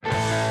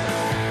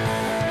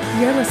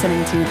You're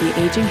listening to the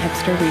Aging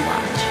Hipster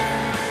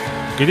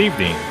Rewatch. Good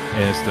evening,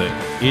 and it's the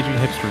Aging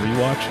Hipster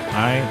Rewatch.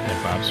 I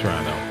am Bob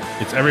Serrano.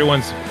 It's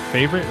everyone's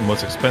favorite and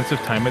most expensive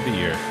time of the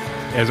year.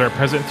 As our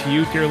present to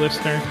you, dear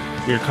listener,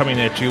 we are coming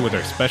at you with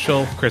our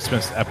special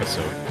Christmas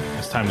episode.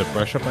 It's time to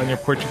brush up on your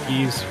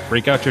Portuguese,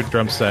 break out your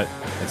drum set,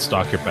 and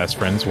stalk your best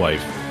friend's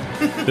wife.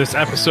 This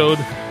episode,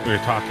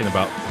 we're talking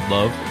about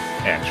Love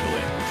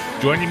Actually.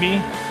 Joining me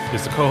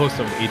is the co-host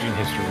of Aging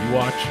History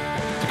Rewatch.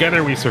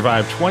 Together, we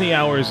survived 20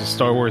 hours of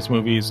Star Wars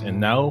movies, and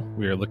now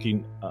we are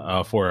looking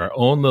for our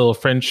own little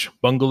French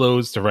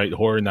bungalows to write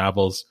horror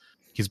novels.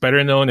 He's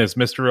better known as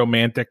Mr.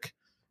 Romantic,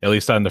 at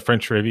least on the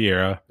French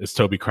Riviera. It's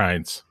Toby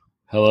Crines.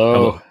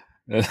 Hello.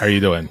 How are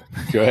you doing?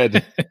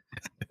 Good.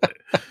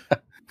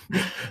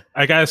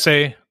 I gotta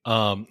say,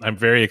 I'm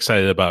very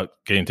excited about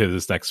getting to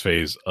this next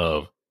phase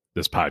of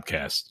this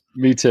podcast.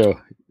 Me too.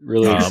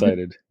 Really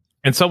excited.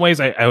 In some ways,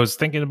 I was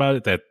thinking about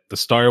it that the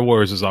Star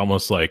Wars is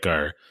almost like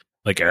our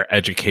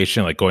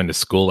education, like going to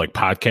school, like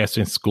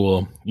podcasting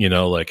school, you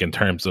know, like in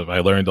terms of I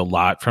learned a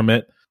lot from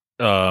it.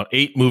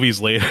 8 movies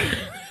later.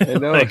 I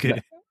know.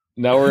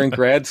 Now we're in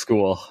grad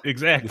school.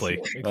 Exactly.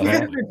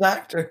 We're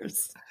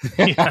doctors.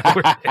 Yeah,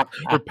 we're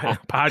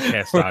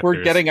podcast doctors.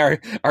 We're getting our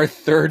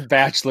third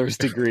bachelor's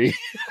degree.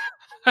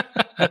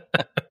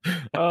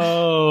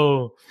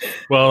 Oh,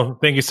 well,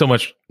 thank you so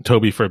much,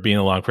 Toby, for being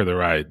along for the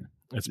ride.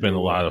 It's been a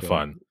lot of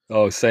fun.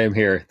 Oh, same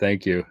here.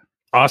 Thank you.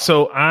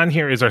 Also on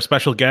here is our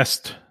special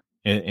guest,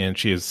 and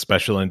she is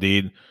special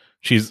indeed.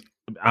 She's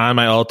on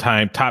my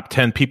all-time top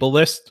 10 people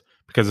list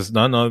because it's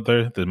none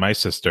other than my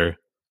sister,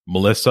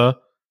 Melissa,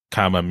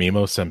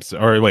 Mimo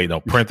Simpson. Or wait, no,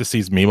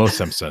 parentheses, Mimo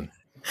Simpson.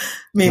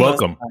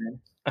 Welcome. Fine.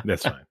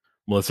 That's fine.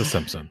 Melissa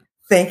Simpson.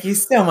 Thank you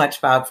so much,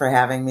 Bob, for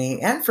having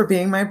me and for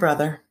being my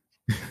brother.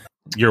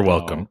 You're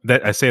welcome.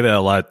 That I say that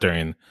a lot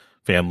during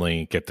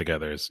family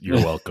get-togethers.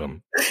 You're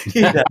welcome. He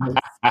does.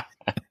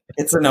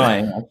 It's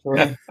annoying,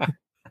 actually.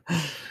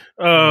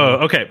 Oh,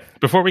 okay.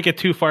 Before we get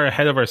too far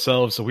ahead of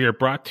ourselves, we are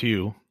brought to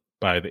you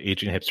by the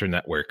Aging Hipster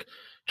Network.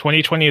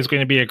 2020 is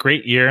going to be a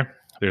great year.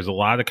 There's a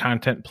lot of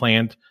content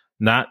planned.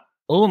 Not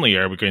only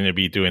are we going to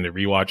be doing the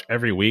rewatch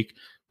every week,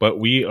 but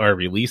we are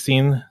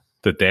releasing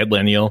the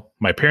Dadlennial,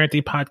 my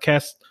parenting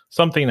podcast,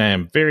 something I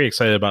am very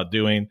excited about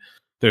doing.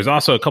 There's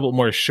also a couple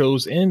more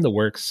shows in the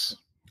works,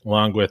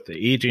 along with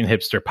the Aging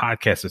Hipster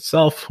podcast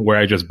itself, where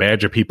I just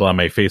badger people on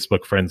my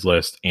Facebook friends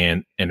list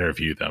and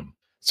interview them.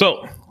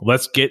 So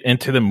let's get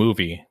into the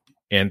movie.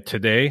 And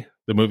today,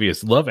 the movie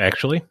is Love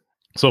Actually.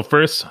 So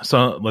first,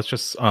 let's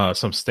just some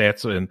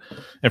stats and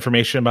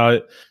information about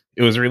it.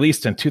 It was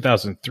released in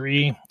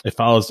 2003. It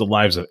follows the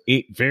lives of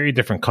 8 very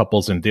different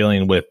couples in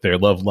dealing with their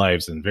love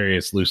lives and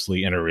various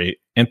loosely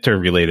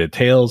interrelated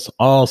tales,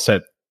 all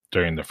set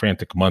during the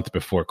frantic month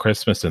before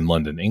Christmas in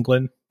London,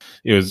 England.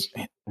 It was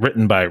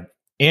written by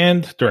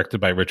and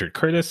directed by Richard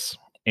Curtis,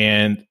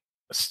 and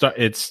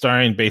it's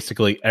starring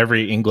basically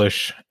every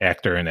English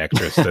actor and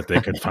actress that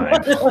they could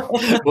find.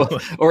 Well,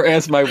 or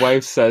as my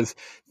wife says,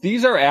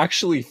 these are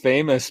actually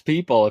famous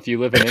people if you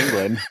live in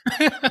England.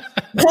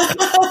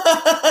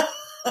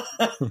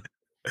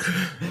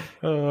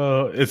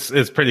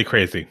 It's pretty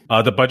crazy.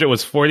 The budget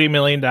was $40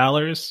 million.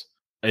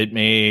 It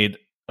made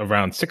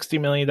around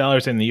 $60 million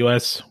in the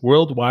US.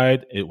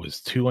 Worldwide, it was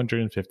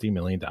 $250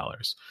 million.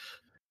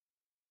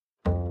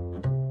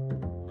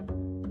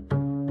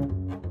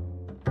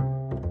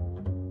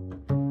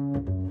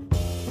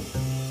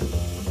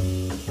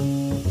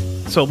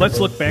 So let's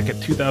look back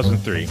at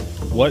 2003.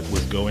 What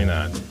was going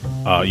on?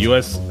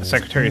 U.S.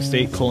 Secretary of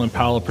State Colin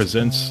Powell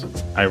presents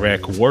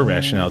Iraq war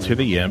rationale to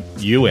the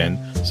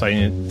UN,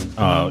 citing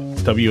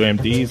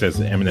WMDs as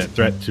an imminent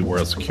threat to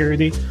world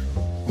security.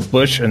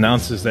 Bush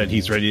announces that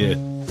he's ready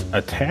to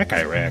attack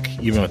Iraq,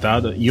 even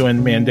without a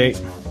UN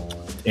mandate,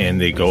 and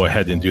they go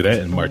ahead and do that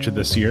in March of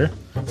this year.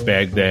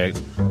 Baghdad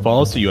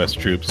falls to U.S.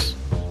 troops.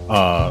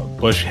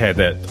 Bush had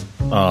that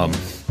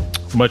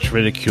much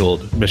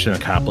ridiculed mission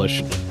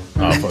accomplished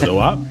photo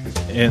op,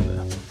 and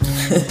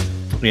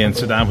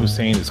Saddam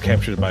Hussein is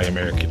captured by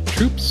American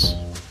troops,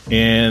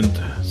 and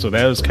so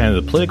that was kind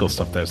of the political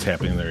stuff that was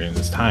happening during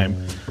this time.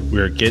 We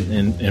were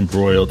getting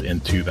embroiled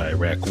into the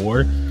Iraq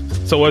War.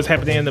 So what was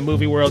happening in the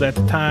movie world at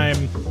the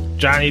time?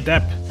 Johnny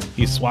Depp,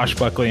 he's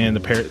swashbuckling in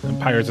the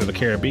Pirates of the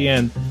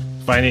Caribbean.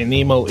 Finding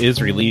Nemo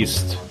is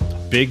released.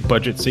 Big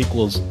budget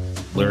sequels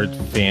lured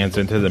fans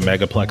into the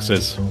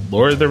megaplexes.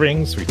 Lord of the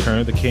Rings, Return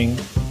of the King,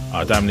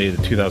 dominated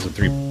the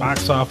 2003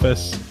 box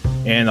office,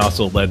 and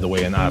also led the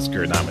way in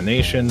Oscar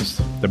nominations.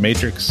 The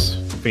Matrix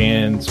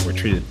fans were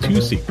treated 2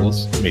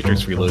 sequels,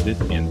 Matrix Reloaded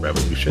and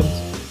Revolutions.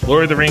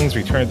 Lord of the Rings,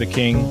 Return of the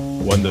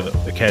King won the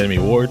Academy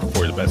Award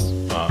for the best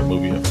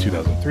movie of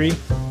 2003.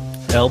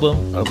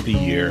 Album of the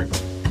year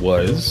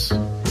was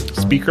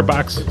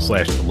Speakerbox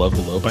 / The Love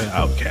Below by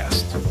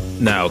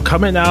Outkast. Now,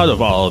 coming out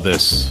of all of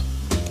this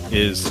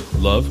is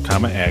Love,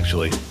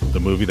 Actually, the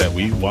movie that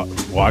we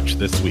watched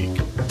this week.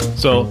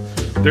 So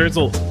there's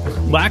a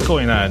lot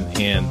going on,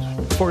 and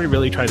before we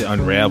really try to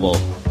unravel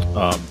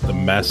the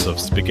mess of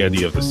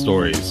spaghetti of the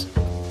stories,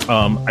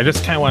 I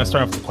just kind of want to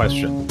start off with a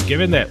question.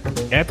 Given that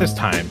at this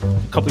time,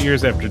 a couple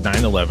years after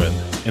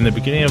 9/11, in the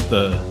beginning of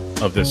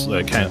this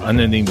kind of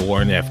unending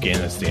war in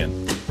Afghanistan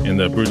and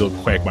the brutal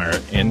quagmire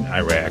in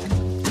Iraq,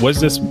 was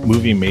this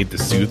movie made to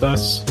soothe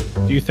us,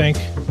 do you think?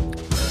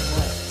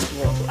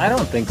 Well, I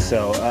don't think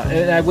so.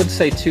 And I would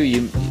say, too,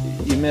 you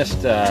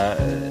missed...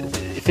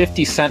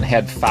 50 Cent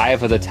had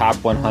 5 of the top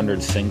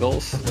 100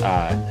 singles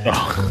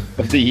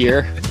of the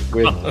year,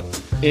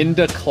 with In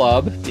Da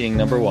Club being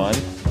number 1,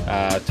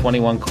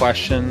 21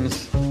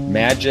 Questions,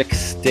 Magic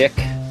Stick,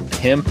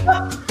 Pimp,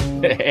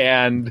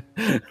 and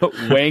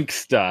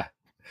Wanksta.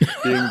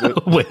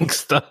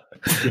 Wanksta,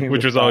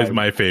 which was always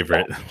my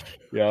favorite.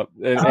 Yep,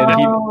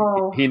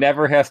 and he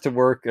never has to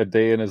work a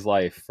day in his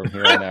life from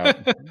here on out.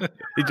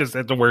 He just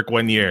had to work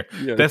 1 year.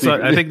 Yeah,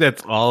 I think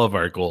that's all of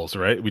our goals,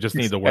 right? We just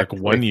need to work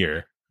 1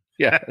 year.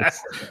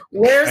 Yes.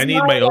 Where's I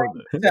need my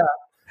own.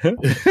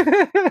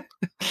 stuff?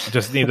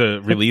 Just need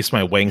to release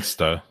my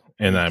Wanksta,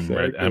 and I'm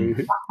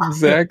ready.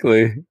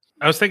 Exactly.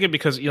 I was thinking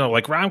because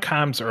like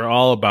rom-coms are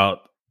all about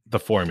the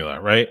formula,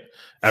 right?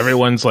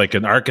 Everyone's like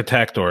an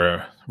architect or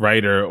a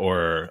writer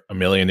or a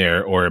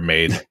millionaire or a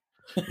maid.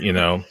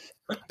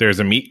 There's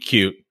a meet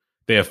cute.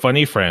 They have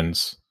funny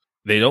friends.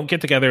 They don't get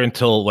together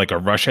until like a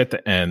rush at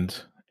the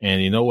end,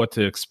 and you know what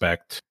to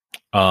expect.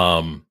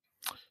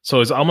 So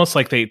it's almost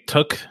like they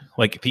took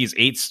like these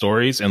 8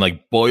 stories and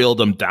like boiled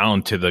them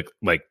down to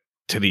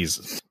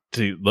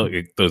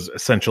those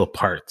essential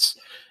parts.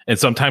 And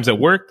sometimes it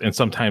worked, and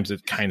sometimes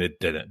it kind of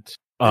didn't.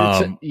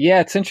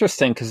 It's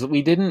interesting because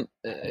we didn't.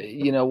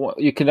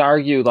 You could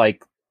argue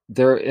like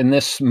there in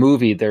this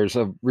movie, there's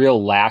a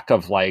real lack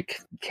of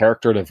like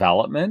character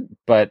development,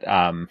 but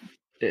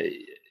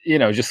you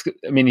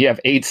have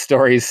 8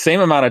 stories,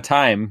 same amount of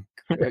time.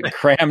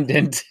 Crammed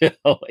into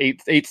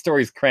 8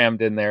 stories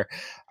crammed in there,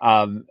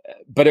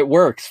 but it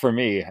works for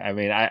me. I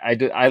mean,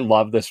 I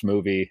love this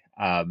movie.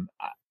 I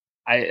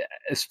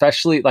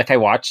especially like I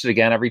watched it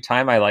again every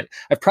time. I've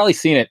probably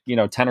seen it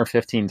 10 or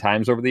 15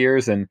 times over the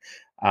years, and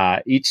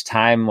each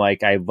time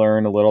like I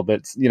learn a little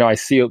bit. I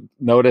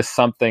notice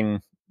something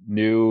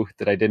new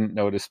that I didn't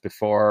notice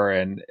before,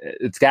 and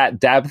it's got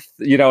depth.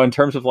 In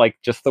terms of like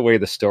just the way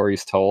the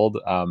story's told.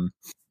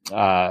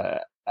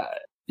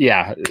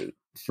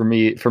 For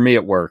me,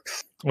 it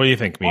works. What do you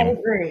think, Mimo? I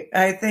agree.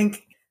 I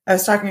think I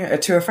was talking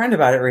to a friend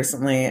about it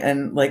recently,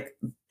 and like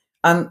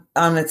on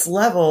its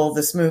level,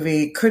 this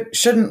movie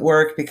shouldn't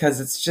work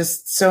because it's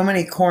just so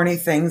many corny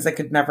things that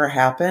could never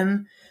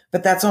happen.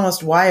 But that's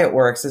almost why it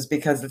works, is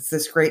because it's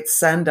this great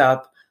send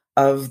up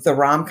of the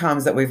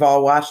rom-coms that we've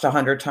all watched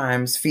 100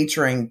 times,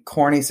 featuring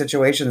corny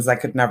situations that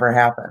could never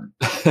happen.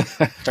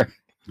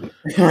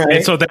 Right?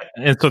 And so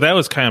that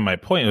was kind of my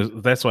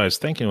point. That's what I was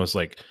thinking was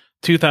like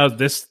 2000.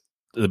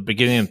 The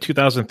beginning of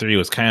 2003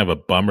 was kind of a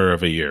bummer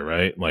of a year,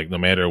 right? Like no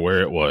matter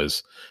where it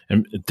was.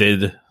 And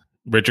did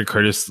Richard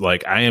Curtis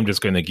like, I am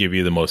just going to give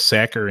you the most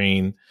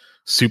saccharine,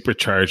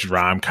 supercharged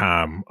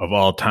rom-com of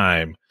all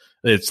time.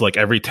 It's like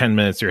every 10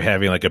 minutes you're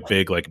having like a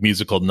big like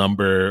musical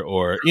number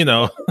or,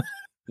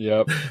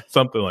 yep,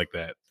 something like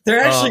that. There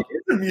actually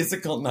is a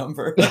musical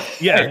number.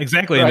 Yeah,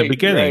 exactly. In the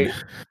beginning.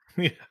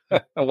 Right.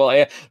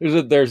 Well,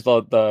 there's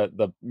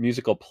the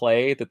musical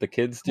play that the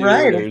kids do.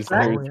 Right, there's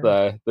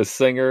the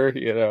singer,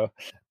 the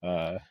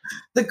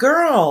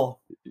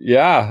girl.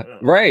 Yeah,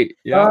 right.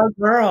 Yeah, the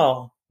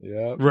girl.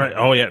 Yeah, right.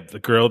 Oh yeah, the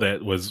girl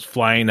that was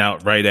flying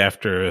out right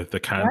after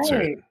the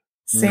concert,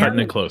 right. Cutting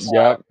it close.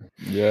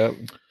 Yep.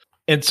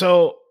 And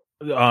so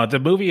the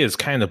movie is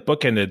kind of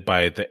bookended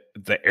by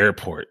the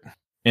airport.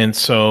 And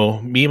so,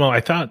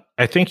 Mimo,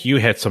 I think you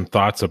had some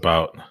thoughts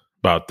about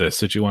this.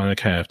 Did you want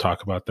to kind of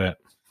talk about that?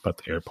 About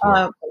the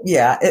airport?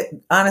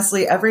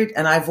 Honestly,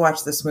 and I've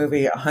watched this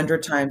movie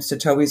 100 times. To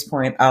Toby's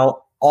point,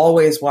 I'll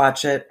always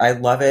watch it. I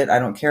love it. I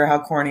don't care how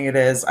corny it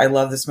is. I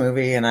love this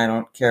movie, and I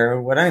don't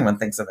care what anyone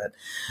thinks of it.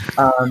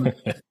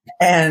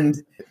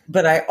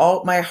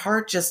 But my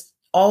heart just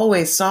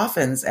always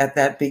softens at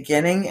that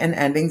beginning and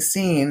ending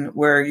scene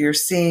where you're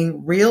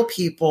seeing real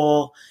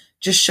people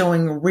just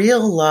showing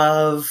real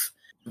love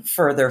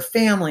for their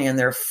family and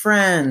their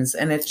friends,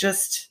 and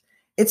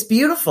it's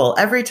beautiful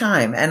every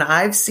time. And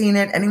I've seen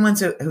it. Anyone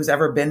who's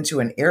ever been to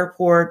an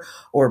airport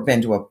or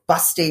been to a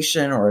bus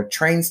station or a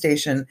train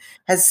station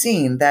has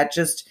seen that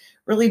just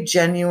really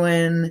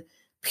genuine,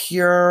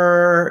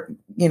 pure,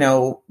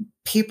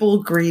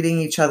 people greeting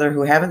each other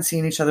who haven't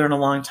seen each other in a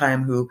long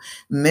time, who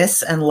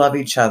miss and love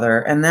each other.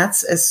 And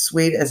that's as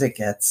sweet as it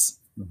gets.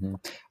 Mm-hmm.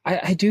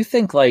 I do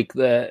think like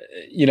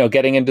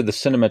getting into the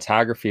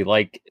cinematography,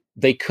 like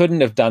they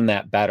couldn't have done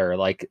that better.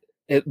 Like,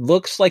 it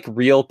looks like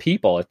real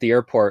people at the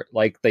airport.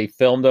 Like they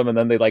filmed them and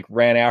then they like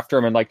ran after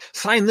him and like,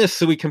 sign this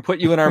so we can put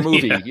you in our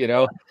movie,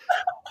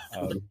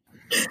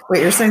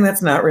 Wait, you're saying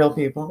that's not real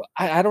people?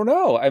 I don't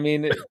know. I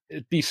mean,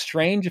 it'd be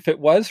strange if it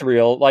was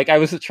real. Like I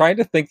was trying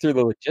to think through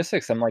the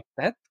logistics. I'm like,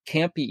 that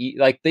can't be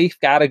like, they've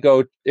got to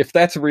go. If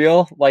that's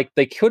real, like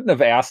they couldn't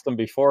have asked them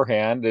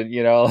beforehand. And,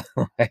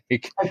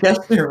 like, I guess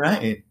you're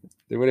right.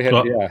 They would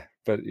have had,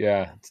 But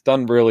yeah, it's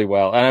done really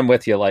well. And I'm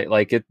with you.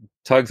 Like it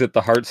tugs at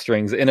the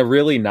heartstrings in a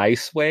really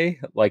nice way,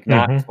 like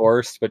not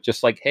forced, but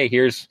just like, hey,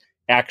 here's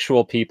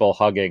actual people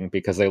hugging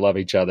because they love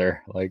each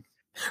other. Like,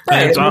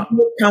 right. There's no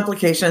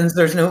complications.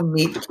 There's no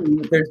meet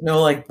cute. There's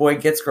no like boy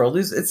gets girl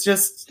lose. It's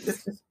just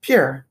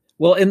pure.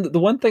 Well, and the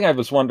one thing I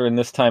was wondering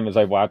this time as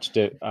I watched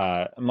it,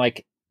 I'm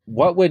like,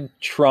 what would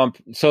Trump?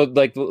 So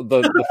like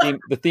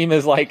the theme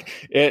is like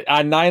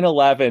on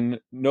 9/11,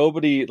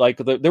 nobody like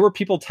there were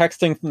people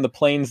texting from the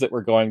planes that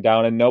were going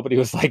down, and nobody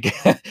was like,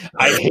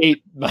 I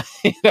hate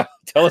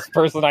tell this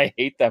person I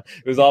hate them.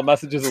 It was all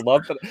messages of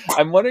love. But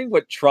I'm wondering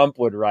what Trump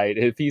would write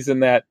if he's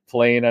in that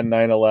plane on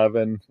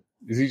 9/11.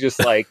 Is he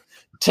just like,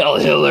 tell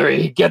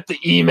Hillary, get the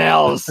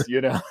emails,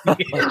 you know?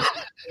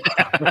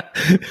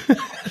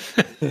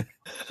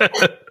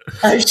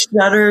 I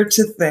shudder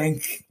to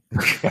think.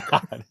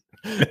 God.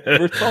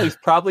 He's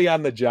probably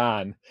on the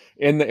John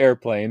in the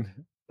airplane.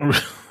 Hands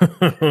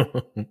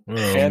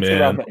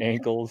around the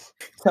ankles.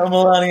 Tell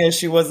Melania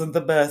she wasn't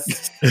the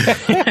best.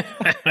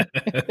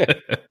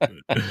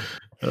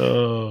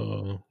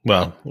 Oh,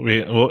 well,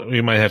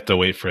 we might have to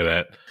wait for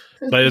that.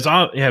 But it's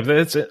all, yeah.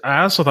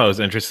 I also thought it was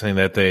interesting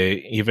that they,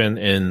 even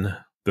in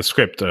the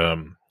script,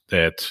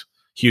 that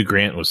Hugh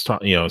Grant was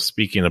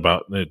speaking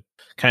about,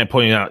 kind of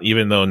pointing out,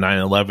 even though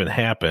 9/11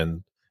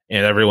 happened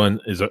and everyone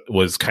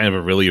was kind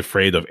of really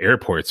afraid of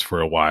airports for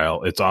a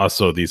while, it's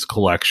also these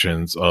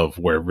collections of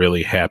where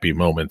really happy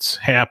moments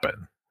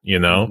happen.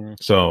 Mm-hmm.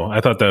 So I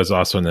thought that was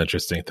also an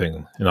interesting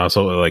thing, and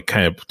also like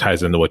kind of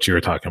ties into what you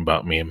were talking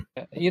about, Meme.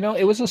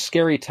 It was a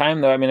scary time,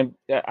 though. I mean,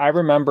 I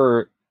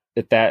remember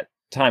at that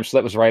time, so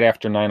that was right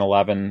after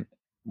 9/11,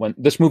 when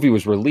this movie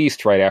was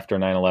released right after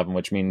 9/11,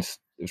 which means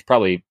it was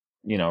probably,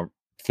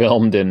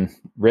 filmed and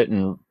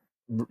written,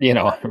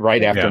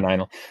 right after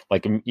 9,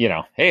 like,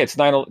 hey, it's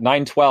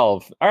 9/12.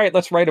 All right,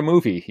 let's write a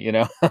movie,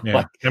 Yeah.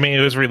 Like, I mean,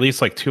 it was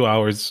released like 2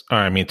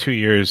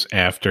 years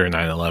after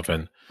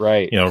 9/11.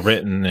 Right.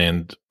 Written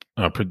and,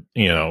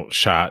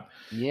 shot,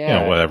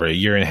 yeah, whatever, a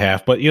year and a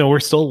half, but,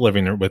 we're still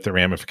living with the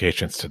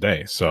ramifications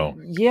today. So,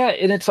 yeah.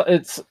 And it's,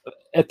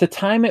 at the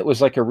time it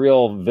was like a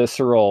real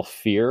visceral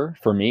fear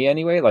for me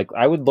anyway. Like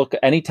I would look,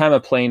 anytime a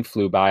plane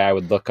flew by, I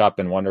would look up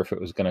and wonder if it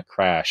was going to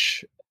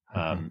crash.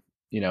 And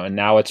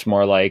now it's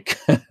more like,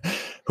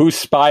 who's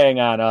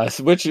spying on us?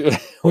 Which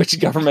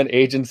government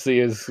agency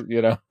is,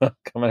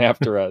 coming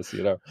after us,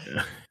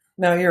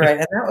 No, you're right.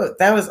 And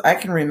that was I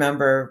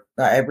remember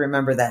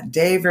that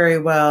day very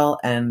well,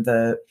 and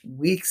the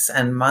weeks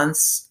and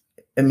months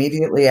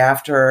immediately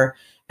after.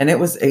 And it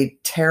was a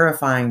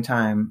terrifying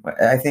time.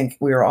 I think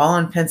we were all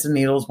on pins and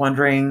needles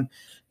wondering,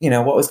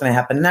 what was going to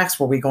happen next.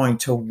 Were we going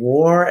to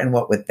war, and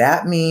what would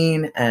that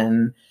mean?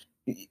 And,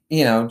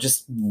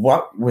 just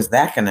what was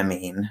that going to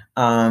mean?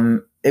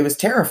 It was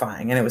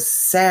terrifying, and it was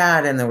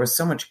sad, and there was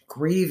so much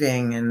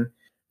grieving.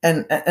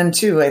 And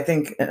too, I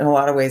think in a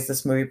lot of ways,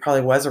 this movie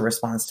probably was a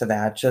response to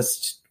that.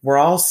 Just, we're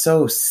all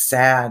so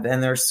sad,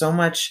 and there's so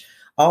much,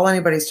 all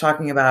anybody's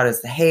talking about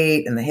is the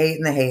hate and the hate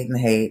and the hate and the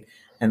hate.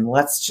 And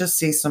let's just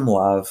see some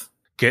love.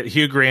 Get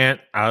Hugh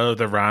Grant out of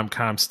the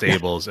rom-com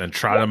stables and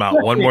trot him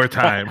out one more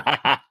time.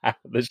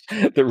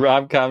 the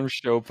rom-com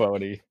show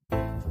pony.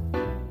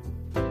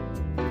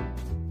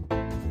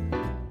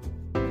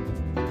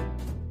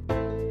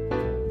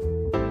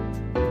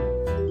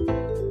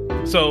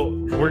 So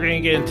we're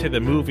going to get into the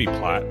movie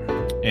plot.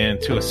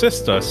 And to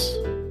assist us,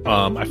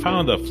 I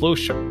found a flow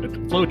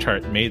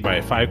chart made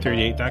by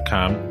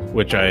 538.com,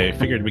 which I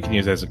figured we can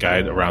use as a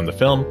guide around the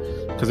film,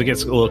 because it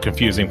gets a little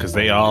confusing because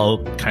they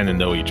all kind of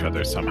know each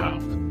other somehow.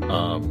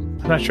 I'm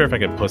not sure if I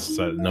can post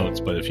notes,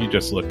 but if you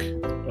just look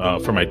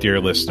for my dear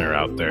listener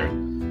out there,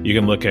 you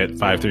can look at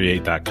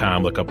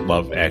 538.com, look up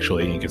Love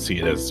Actually, and you can see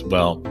it as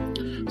well.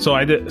 So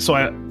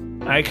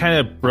I kind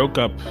of broke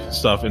up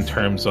stuff in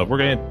terms of, we're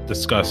going to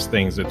discuss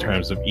things in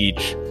terms of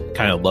each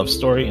kind of love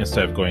story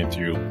instead of going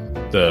through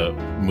the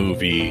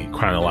movie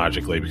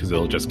chronologically, because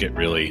it'll just get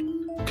really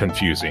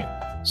confusing.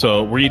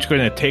 So we're each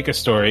going to take a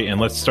story, and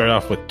let's start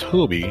off with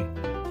Toby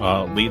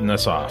leading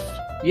us off.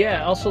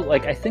 Yeah. Also,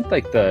 like, I think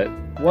like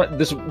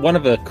one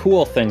of the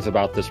cool things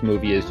about this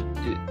movie is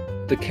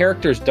the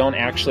characters don't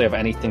actually have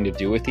anything to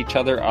do with each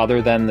other,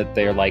 other than that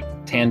they're like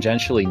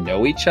tangentially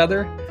know each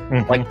other.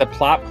 Mm-hmm. Like the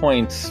plot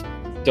points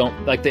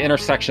don't, like the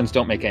intersections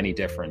don't make any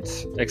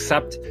difference,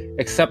 except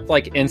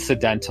like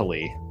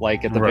incidentally,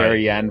 like at the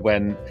very end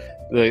when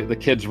the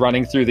kid's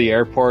running through the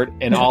airport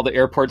and all the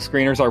airport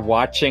screeners are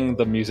watching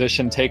the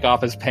musician take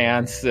off his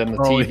pants and the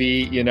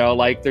TV,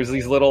 like there's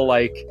these little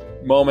like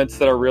moments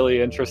that are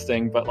really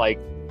interesting, but like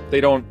they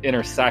don't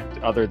intersect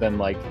other than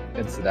like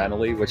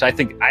incidentally, which I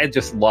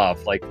just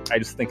love. Like, I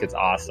just think it's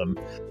awesome.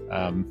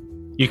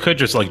 You could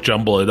just like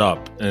jumble it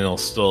up and it'll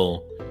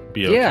still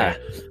be okay. Yeah,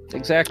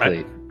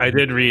 exactly. I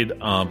did read,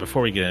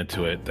 before we get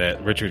into it,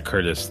 that Richard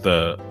Curtis,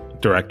 the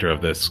director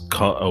of this,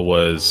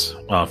 was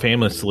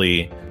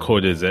famously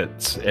quoted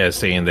as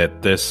saying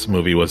that this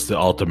movie was the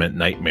ultimate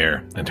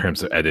nightmare in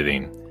terms of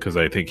editing, because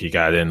I think he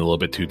got in a little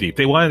bit too deep.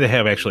 They wanted to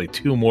have actually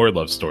 2 more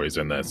love stories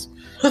in this,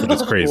 which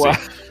is crazy.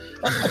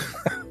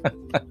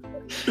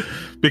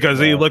 Because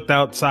he looked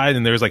outside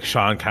and there's like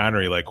Sean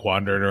Connery like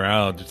wandering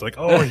around, just like,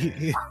 oh,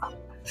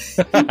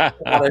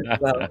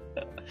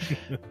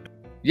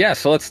 Yeah,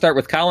 so let's start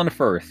with Colin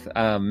Firth,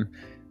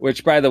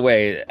 which, by the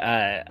way,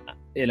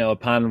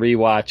 upon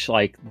rewatch,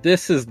 like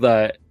this is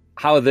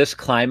how this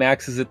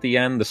climaxes at the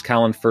end. This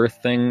Colin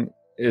Firth thing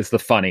is the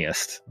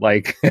funniest.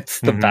 Like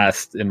it's the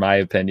best in my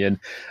opinion.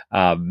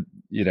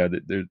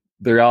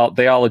 They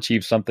all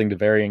achieve something to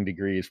varying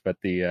degrees, but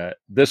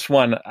this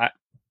one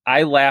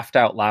I laughed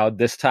out loud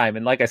this time,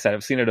 and like I said,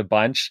 I've seen it a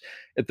bunch.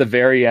 At the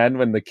very end,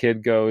 when the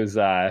kid goes,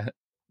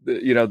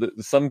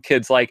 some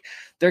kid's like,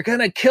 "They're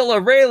gonna kill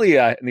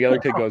Aurelia," and the other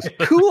kid goes,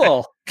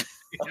 "Cool."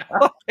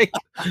 Like,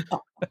 I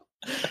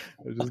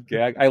just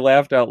gagged. I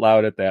laughed out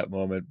loud at that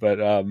moment.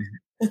 But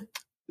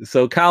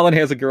so Colin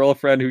has a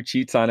girlfriend who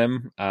cheats on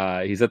him.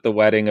 He's at the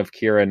wedding of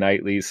Keira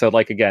Knightley. So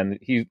like again,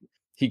 he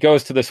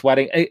goes to this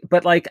wedding,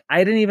 but like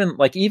I didn't even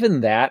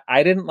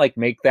I didn't like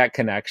make that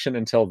connection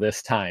until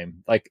this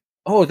time. Like,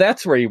 oh,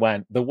 that's where he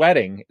went, the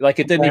wedding. Like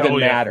it didn't even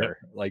matter.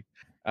 Like,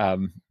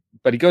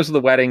 but he goes to the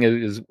wedding.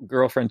 His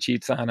girlfriend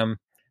cheats on him,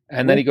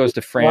 and then he goes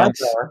to France.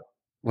 Brother.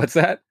 What's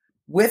that?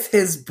 With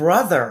his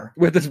brother.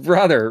 With his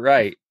brother,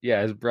 right?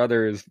 Yeah, his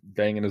brother is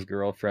banging his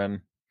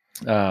girlfriend.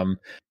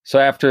 So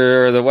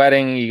after the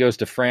wedding, he goes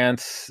to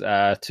France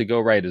to go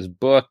write his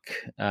book.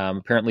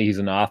 Apparently, he's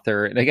an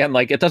author, and again,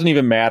 like it doesn't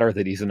even matter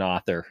that he's an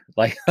author,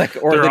 like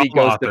or They're that he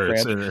goes to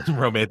authors France. in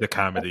romantic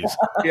comedies.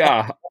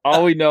 Yeah,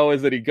 all we know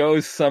is that he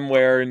goes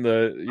somewhere in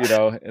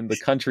the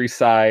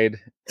countryside,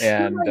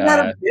 and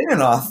I've been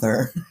an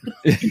author.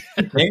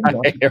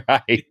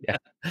 right. Yeah.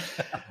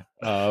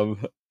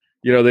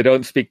 They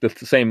don't speak the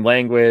same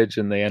language,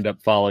 and they end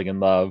up falling in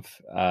love.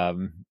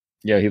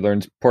 He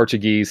learns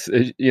Portuguese,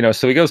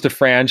 so he goes to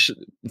France,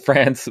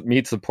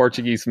 meets a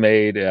Portuguese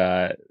maid,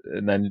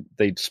 and then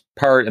they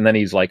part, and then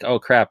he's like, oh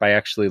crap, I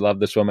actually love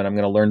this woman. I'm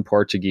going to learn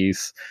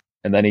Portuguese.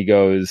 And then he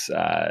goes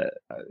to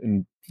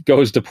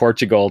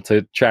Portugal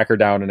to track her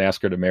down and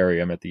ask her to marry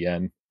him at the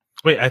end.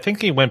 Wait, I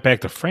think he went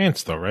back to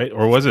France though, right?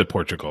 Or was it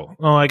Portugal?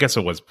 Oh, I guess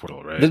it was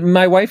Portugal, right?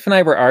 My wife and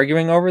I were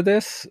arguing over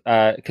this,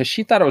 because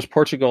she thought it was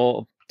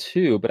Portugal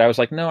too, but I was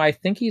like, no, I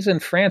think he's in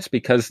France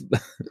because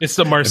it's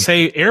the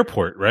Marseille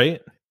airport,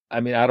 right?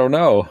 I mean, I don't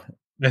know.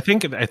 I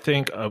think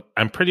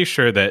I'm pretty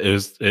sure that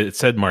it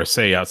said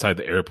Marseille outside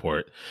the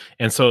airport,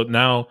 and so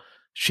now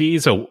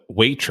she's a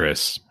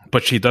waitress,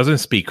 but she doesn't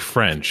speak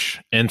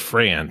French in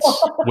France,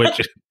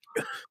 which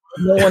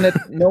no one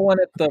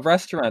at the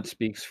restaurant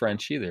speaks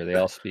French either. They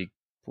all speak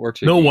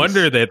Portuguese. No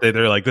wonder that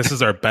they're like, this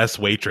is our best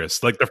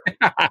waitress. Like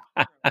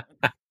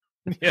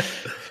yeah,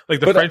 like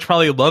the French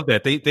probably love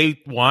that.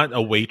 They want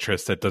a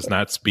waitress that does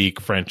not speak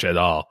French at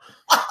all.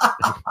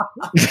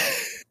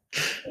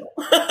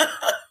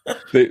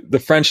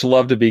 The French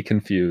love to be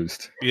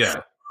confused.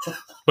 Yeah,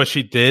 but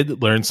she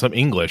did learn some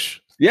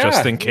English,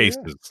 just in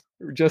cases.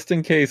 Yeah. Just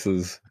in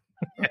cases.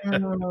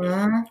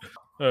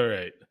 Mm-hmm. All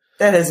right,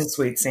 that is a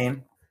sweet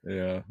scene.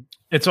 Yeah,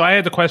 and so I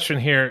had the question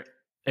here: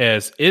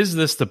 is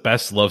this the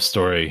best love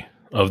story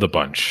of the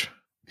bunch?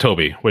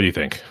 Toby, what do you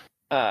think?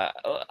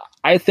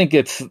 I think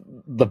it's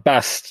the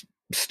best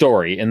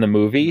story in the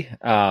movie.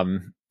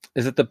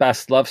 Is it the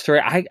best love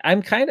story?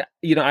 I'm kind of,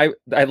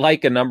 I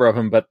like a number of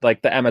them, but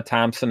like the Emma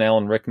Thompson,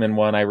 Alan Rickman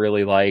one, I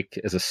really like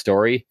as a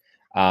story.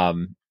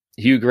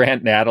 Hugh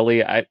Grant,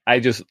 Natalie, I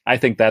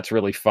think that's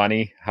really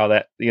funny how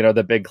that,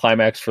 the big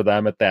climax for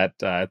them at that,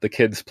 the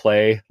kids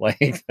play,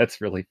 like that's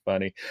really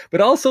funny,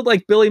 but also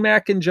like Billy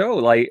Mack and Joe,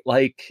 like,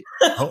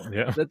 oh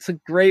yeah, that's a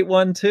great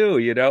one too,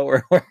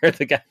 where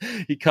the guy,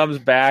 he comes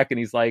back and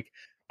he's like,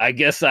 I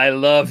guess I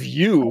love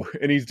you.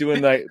 And he's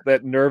doing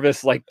that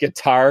nervous, like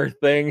guitar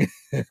thing.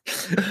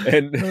 It's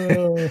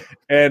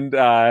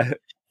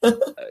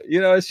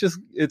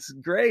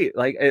great.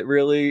 Like it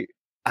really,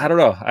 I don't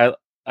know.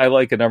 I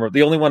like a number.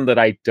 The only one that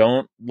I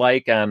don't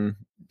like on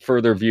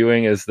further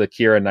viewing is the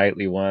Keira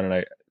Knightley one.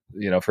 And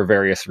for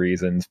various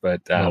reasons, but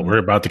we're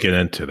about to get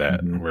into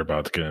that. Mm-hmm. We're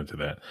about to get into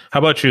that. How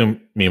about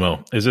you,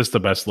 Mimo? Is this the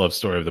best love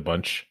story of the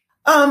bunch?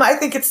 I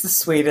think it's the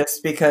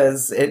sweetest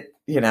because it,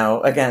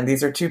 again,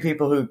 these are two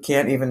people who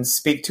can't even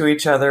speak to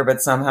each other,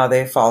 but somehow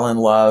they fall in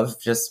love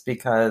just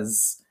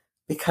because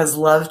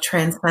love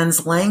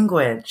transcends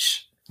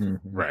language.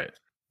 Mm-hmm. Right.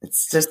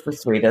 It's just the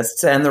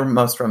sweetest and the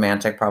most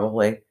romantic,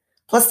 probably.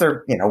 Plus,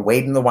 they're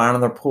wading the wine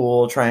in the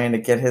pool, trying to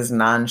get his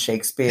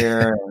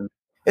non-Shakespeare, and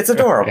it's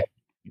adorable.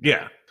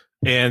 Yeah,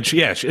 and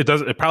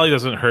it probably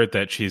doesn't hurt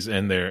that she's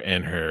in there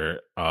in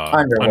her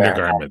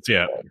undergarments.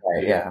 Yeah,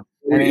 right, yeah.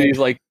 And he's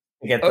like,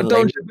 oh,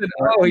 don't jump in.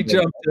 Oh, he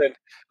jumped in.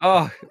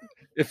 Oh,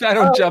 if I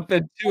don't jump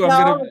in too,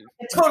 I'm gonna.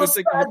 Total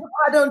surprise if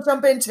I don't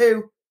jump in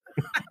too.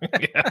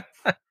 Yeah.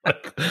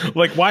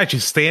 Like why?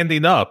 She's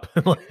standing up.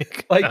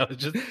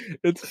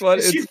 It's fun.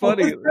 It's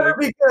funny.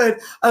 Be good.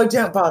 Oh,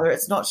 don't bother.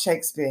 It's not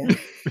Shakespeare.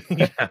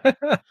 Yeah.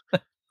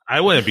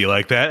 I wouldn't be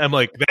like that. I'm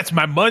like, that's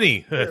my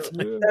money.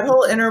 That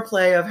whole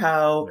interplay of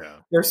how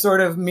they're sort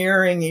of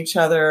mirroring each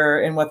other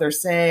in what they're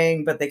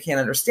saying, but they can't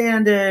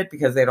understand it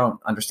because they don't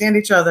understand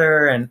each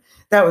other. And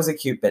that was a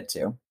cute bit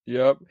too.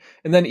 Yep.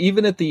 And then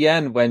even at the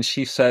end when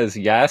she says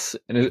yes,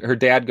 and her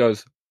dad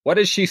goes, "What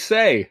does she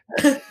say?"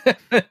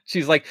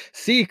 She's like,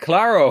 "Sí,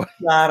 claro."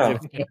 Claro.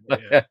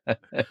 Yeah.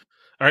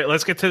 All right,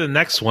 let's get to the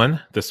next one.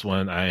 This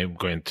one I'm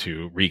going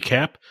to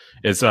recap.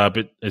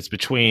 It's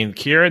between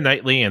Keira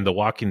Knightley and The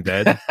Walking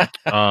Dead.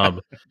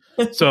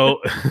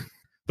 So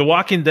The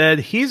Walking Dead,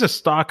 he's a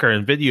stalker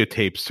and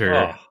videotapes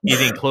her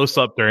eating close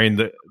up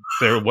during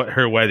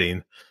her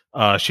wedding.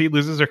 She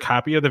loses her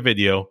copy of the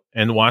video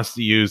and wants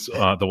to use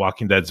The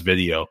Walking Dead's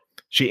video.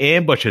 She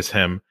ambushes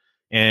him,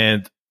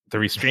 and the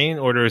restraining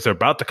orders are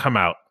about to come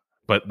out.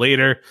 But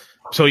later,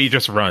 so he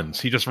just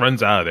runs. He just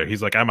runs out of there.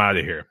 He's like, I'm out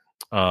of here.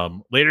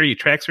 Later, he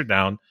tracks her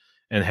down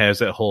and has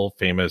that whole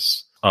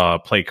famous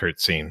placard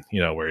scene,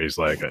 where he's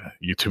like,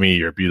 "You to me,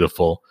 you're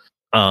beautiful."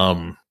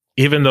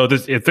 Even though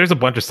there's a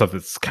bunch of stuff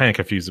that's kind of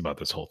confused about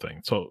this whole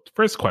thing. So,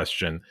 first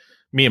question,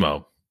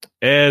 Mimo,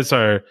 as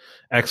our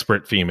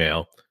expert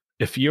female,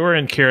 if you were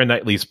in Keira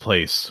Knightley's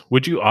place,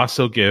 would you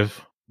also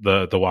give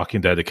the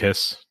Walking Dead a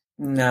kiss?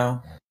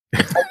 No.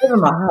 I'd give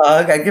him a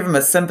hug. I'd give him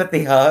a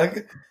sympathy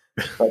hug,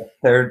 but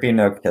there'd be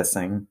no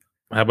kissing.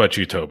 How about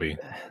you, Toby?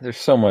 There's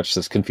so much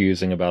that's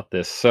confusing about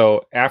this.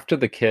 So after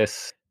the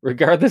kiss,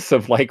 regardless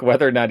of like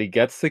whether or not he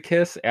gets the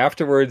kiss,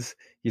 afterwards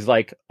he's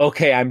like,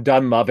 "Okay, I'm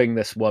done loving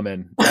this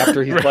woman."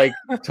 After he's like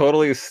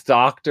totally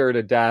stalked her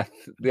to death,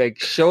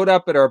 like showed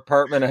up at her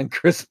apartment on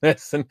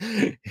Christmas, and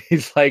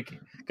he's like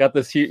got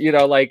this,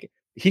 like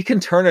he can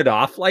turn it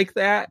off like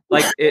that,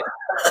 like it,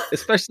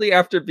 especially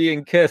after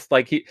being kissed.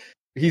 Like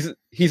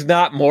he's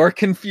not more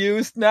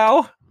confused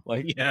now.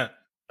 Like yeah,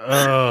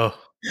 oh.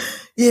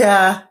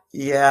 Yeah.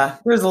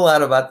 There's a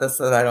lot about this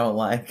that I don't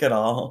like at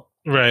all.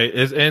 Right.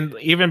 And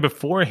even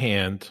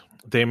beforehand,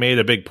 they made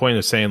a big point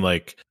of saying,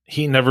 like,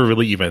 he never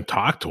really even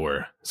talked to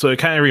her. So it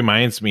kind of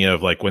reminds me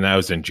of, like, when I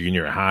was in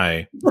junior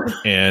high.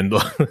 And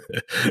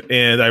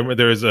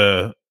there was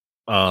a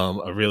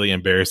really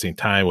embarrassing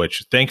time,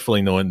 which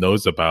thankfully no one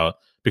knows about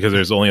because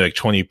there's only, like,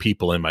 20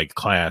 people in my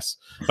class.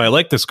 But I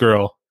like this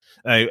girl.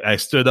 I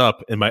stood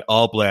up in my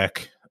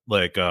all-black,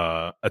 like,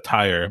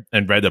 attire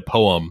and read a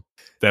poem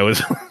that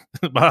was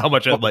about how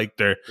much I liked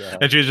her. Yeah.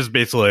 And she was just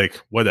basically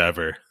like,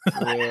 whatever.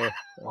 Yeah.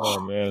 Oh,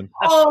 man.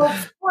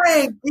 Oh,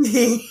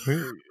 Frankie.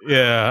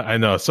 Yeah, I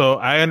know. So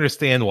I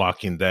understand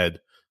Walking Dead.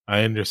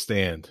 I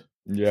understand.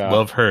 Yeah.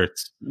 Love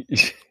hurts.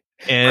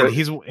 And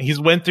he's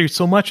went through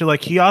so much.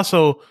 Like, he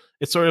also,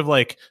 it's sort of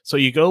like, so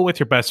you go with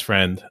your best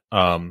friend,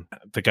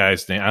 the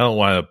guy's name, I don't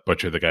want to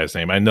butcher the guy's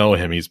name. I know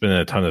him. He's been in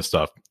a ton of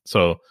stuff.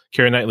 So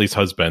Keira Knightley's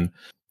husband,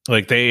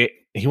 like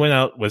he went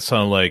out with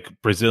some like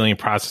Brazilian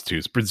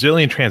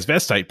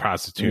transvestite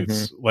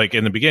prostitutes. Like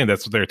in the beginning,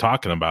 that's what they're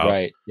talking about.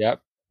 Right.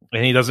 Yep.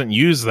 And he doesn't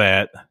use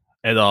that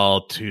at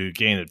all to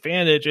gain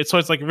advantage. So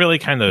it's like really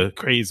kind of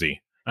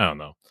crazy. I don't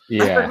know.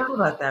 Yeah. I forgot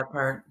about that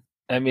part.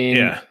 I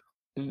mean,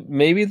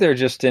 maybe they're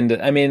just into,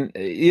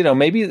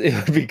 maybe it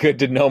would be good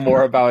to know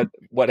more about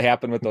what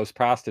happened with those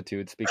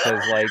prostitutes,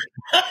 because like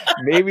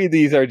maybe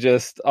these are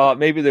just,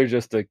 maybe they're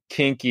just a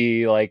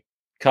kinky like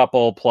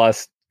couple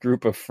plus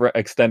group of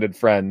extended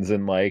friends,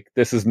 and like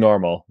this is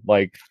normal,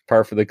 like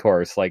par for the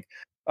course. Like,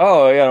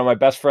 oh, my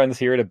best friend's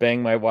here to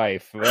bang my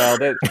wife. Well,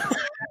 that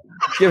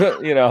give it,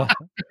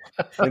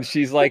 and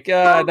she's like,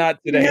 not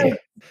today.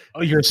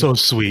 Oh, you're so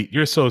sweet.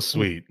 You're so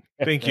sweet.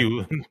 Thank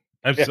you.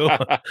 I'm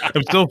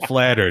so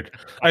flattered.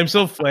 I'm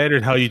so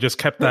flattered how you just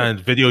kept on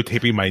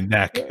videotaping my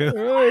neck.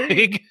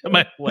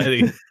 My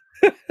wedding.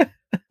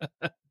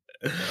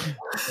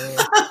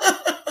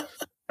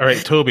 All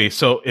right, Toby.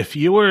 So if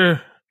you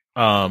were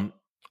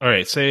all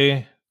right,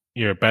 say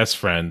your best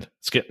friend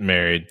is getting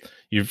married.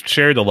 You've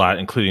shared a lot,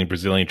 including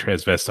Brazilian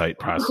transvestite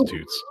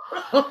prostitutes.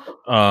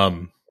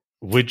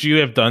 Would you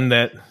have done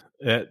that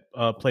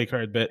play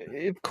card bit?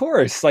 Of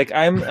course. Like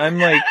I'm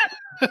like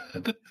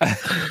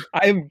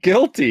I'm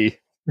guilty.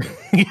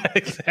 Yeah,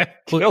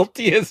 exactly.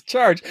 Guilty as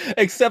charged.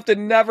 Except it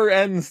never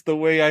ends the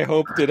way I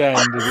hoped it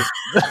ended.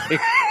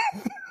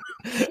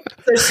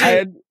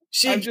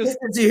 She kisses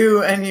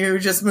you and you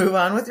just move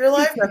on with your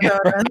life. That's how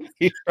it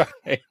ends.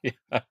 Right.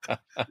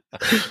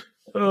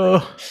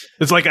 Oh,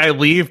 it's like I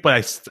leave,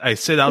 but I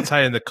sit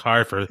outside in the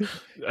car for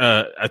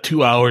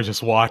 2 hours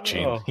just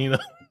watching.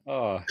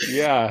 Oh,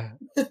 yeah.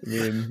 I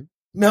mean,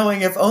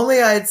 knowing if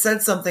only I had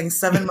said something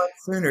 7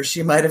 months sooner,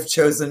 she might have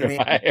chosen me.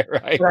 Right.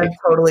 But I'm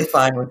totally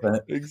fine with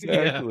it.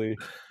 Exactly.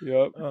 Yeah.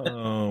 Yep.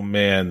 Oh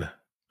man.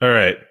 All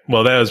right.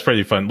 Well, that was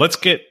pretty fun. Let's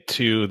get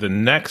to the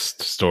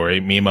next story,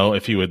 Mimo,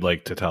 if you would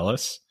like to tell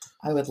us.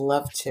 I would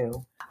love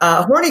to.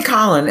 Horny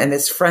Colin and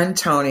his friend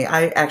Tony.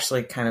 I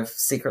actually kind of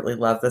secretly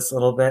love this a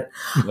little bit.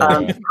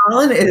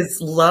 Colin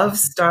is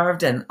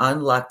love-starved and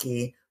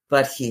unlucky,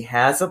 but he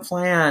has a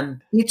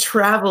plan. He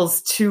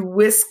travels to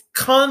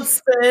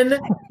Wisconsin,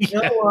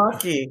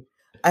 Milwaukee.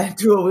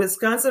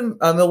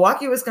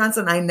 Milwaukee,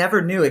 Wisconsin, I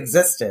never knew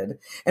existed,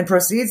 and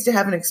proceeds to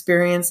have an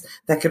experience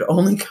that could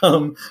only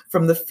come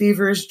from the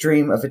feverish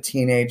dream of a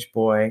teenage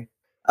boy.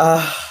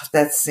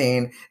 That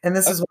scene. And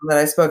this is one that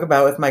I spoke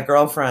about with my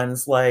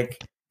girlfriends.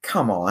 Like,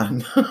 come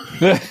on.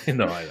 No,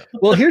 I know.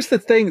 Well, here's the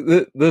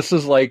thing. This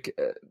is like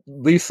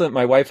Lisa,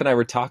 my wife, and I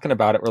were talking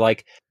about it. We're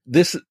like,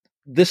 this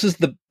is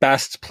the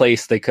best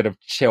place they could have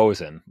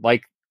chosen.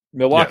 Like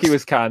Milwaukee, Yes.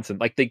 Wisconsin.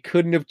 Like they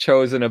couldn't have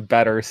chosen a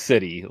better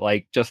city.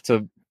 Like just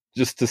to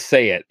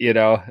say it, you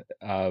know.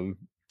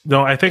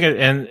 No, I think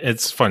and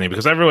it's funny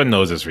because everyone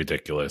knows it's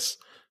ridiculous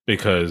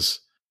because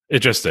it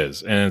just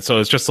is, and so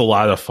it's just a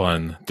lot of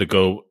fun to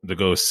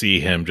go see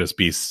him just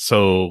be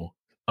so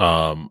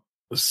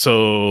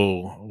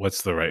so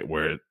what's the right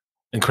word?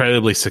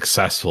 Incredibly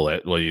successful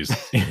at what he's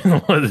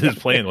what his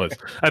plan was.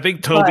 I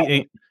think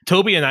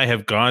Toby and I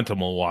have gone to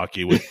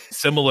Milwaukee with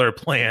similar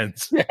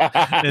plans.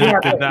 Yeah,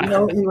 but you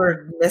know what you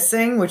were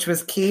missing, which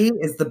was key,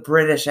 is the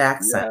British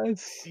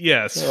accent.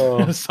 Yes.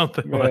 Oh,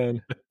 something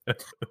man. like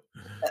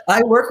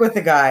I work with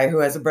a guy who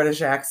has a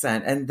British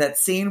accent, and that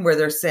scene where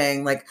they're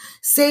saying, like,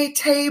 say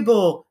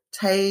table,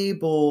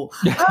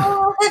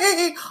 oh,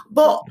 hey,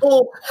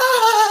 bottle,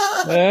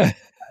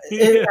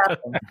 it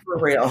happened for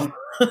real.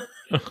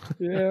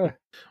 Yeah.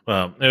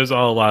 Well, it was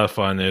all a lot of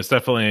fun. It was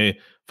definitely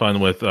fun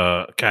with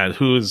God,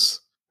 who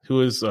is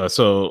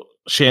so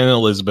Shannon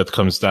Elizabeth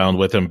comes down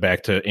with him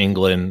back to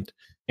England,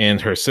 and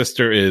her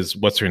sister is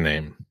what's her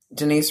name?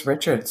 Denise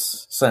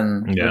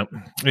Richardson.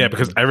 Yeah,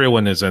 because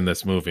everyone is in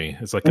this movie.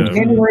 It's like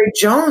January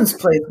Jones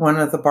plays one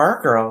of the bar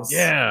girls.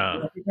 Yeah.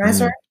 You recognize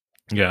her?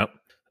 Yeah.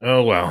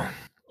 Oh well,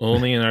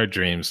 only in our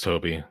dreams,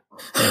 Toby.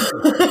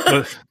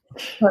 But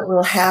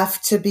we'll have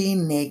to be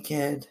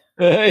naked.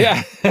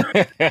 Yeah.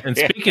 And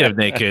speaking of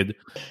naked,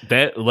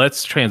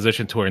 let's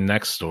transition to our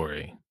next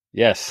story.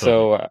 Yes.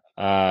 So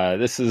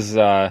this is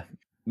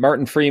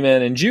Martin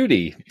Freeman and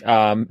Judy,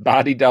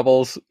 body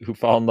doubles who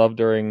fall in love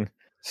during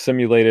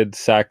simulated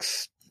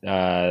sex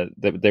that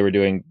they were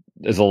doing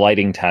as a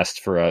lighting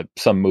test for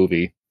some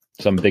movie,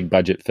 some big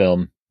budget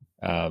film.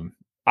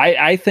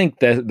 I think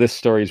that this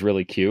story is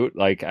really cute.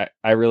 Like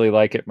I really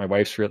like it. My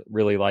wife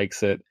really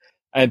likes it.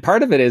 And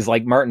part of it is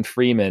like Martin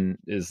Freeman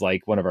is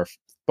like one of our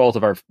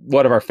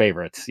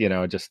favorites, you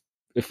know, just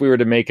if we were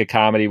to make a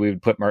comedy, we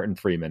would put Martin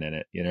Freeman in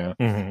it, you know?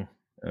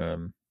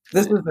 Mm-hmm.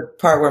 This is the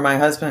part where my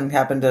husband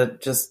happened to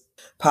just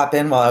pop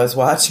in while I was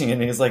watching,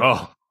 and he's like,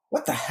 "Oh,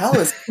 what the hell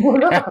is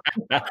going on?"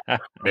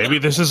 Maybe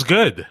this is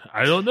good.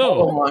 I don't know.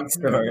 Oh, long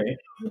story.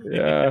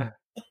 Yeah.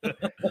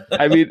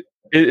 I mean,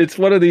 it's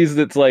one of these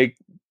that's like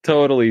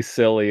totally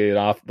silly and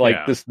off.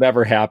 Like this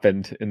never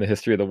happened in the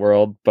history of the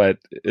world, but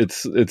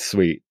it's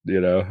sweet,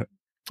 you know?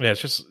 Yeah,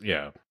 it's just,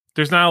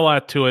 there's not a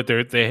lot to it.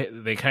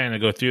 They kind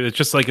of go through. It's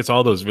just like it's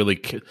all those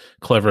really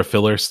clever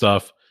filler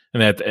stuff,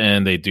 and at the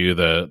end they do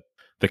the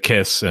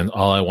kiss and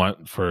all I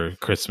want for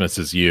Christmas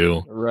is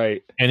you.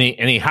 Right. And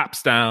he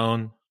hops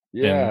down.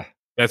 Yeah. And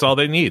that's all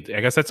they need.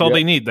 I guess that's all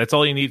they need. That's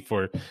all you need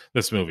for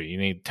this movie. You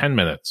need 10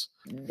 minutes.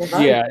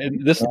 Yeah,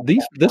 and this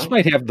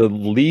might have the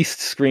least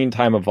screen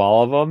time of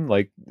all of them.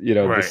 Like, you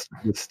know, right.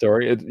 this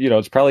story.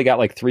 It's probably got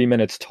like 3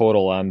 minutes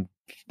total on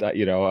that,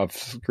 you know, of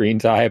screen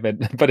time,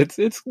 but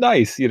it's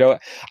nice. You know,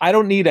 I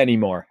don't need any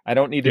more. I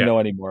don't need to know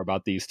any more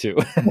about these two.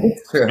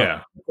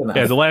 Yeah.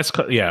 The last.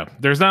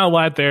 There's not a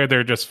lot there.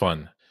 They're just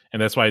fun,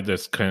 and that's why I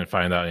just couldn't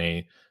find out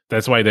any.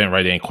 That's why I didn't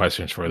write any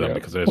questions for them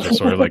because it's just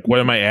sort of like, what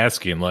am I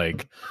asking?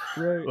 Like,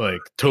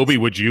 like Toby,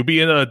 would you be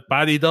in a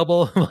body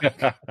double?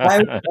 I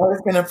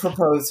was going to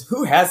propose.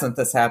 Who hasn't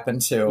this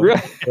happened to?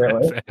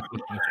 Really?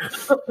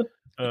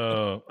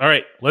 All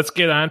right, let's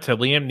get on to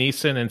Liam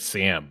Neeson and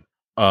Sam.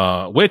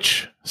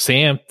 Which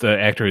Sam, the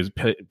actor who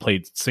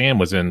played Sam,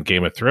 was in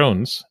Game of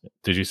Thrones.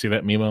 Did you see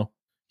that, Mimo?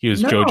 He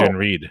was Jojen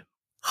Reed.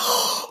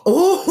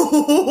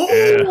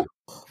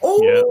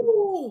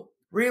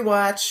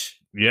 Rewatch.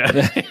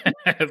 Yeah.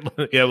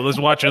 Well, let's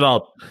watch it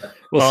all.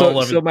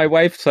 Well, so my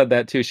wife said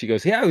that too. She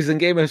goes, "Yeah, he was in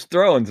Game of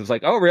Thrones." It's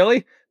like, "Oh,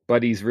 really?"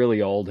 But he's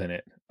really old in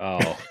it.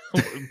 Oh,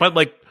 but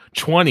like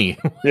 20.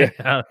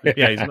 Yeah,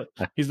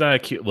 he's not a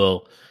cute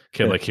little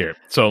kid like here.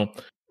 So,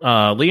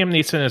 Liam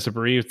Neeson is a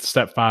bereaved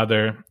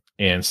stepfather,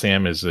 and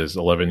Sam is his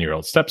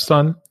 11-year-old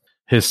stepson.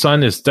 His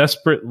son is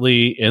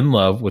desperately in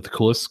love with the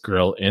coolest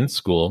girl in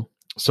school.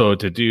 So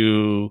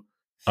to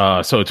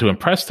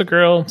impress the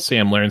girl,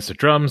 Sam learns the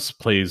drums,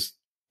 plays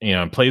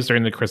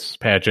during the Christmas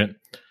pageant.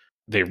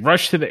 They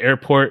rush to the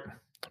airport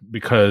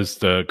because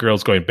the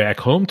girl's going back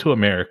home to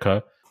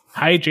America.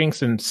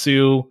 Hijinks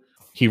ensue.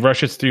 He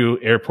rushes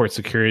through airport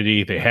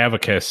security. They have a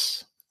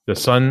kiss. The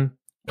son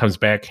comes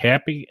back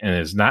happy and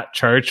is not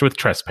charged with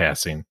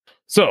trespassing.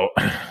 So,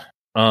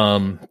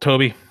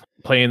 Toby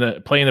playing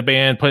the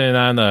band, putting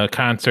on a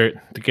concert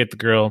to get the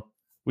girl.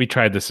 We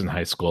tried this in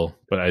high school,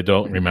 but I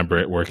don't remember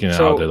it working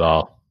out at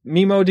all.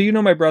 Mimo, do you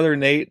know my brother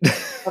Nate?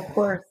 Of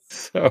course.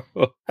 So,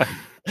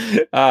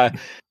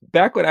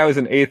 back when I was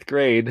in 8th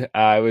grade,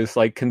 I was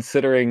like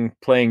considering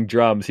playing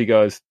drums. He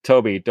goes,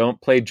 "Toby, don't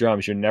play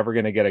drums. You're never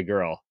going to get a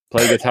girl.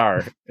 Play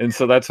guitar." And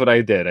so that's what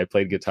I did. I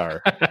played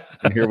guitar.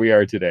 And here we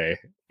are today.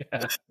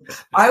 Yeah.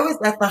 I was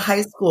at the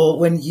high school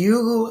when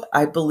you,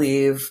 I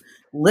believe,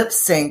 lip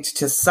synced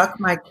to Suck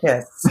My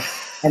Kiss.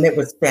 And it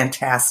was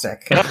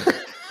fantastic.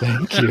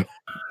 Thank you.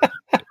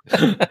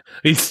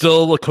 He's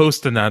still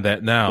coasting on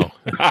that now.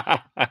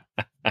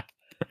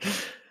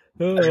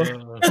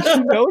 She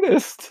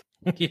noticed.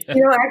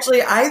 Yeah.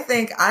 Actually, I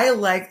think I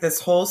like this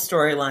whole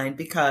storyline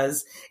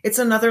because it's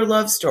another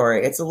love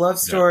story. It's a love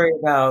story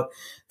about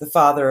the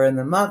father and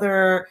the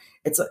mother.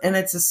 It's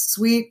a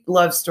sweet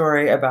love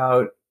story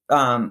about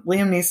Liam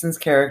Neeson's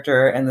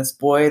character and this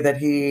boy that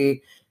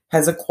he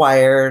has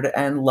acquired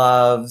and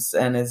loves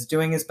and is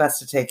doing his best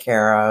to take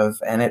care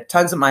of. And it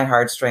tugs at my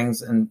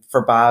heartstrings. And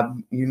for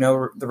Bob,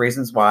 the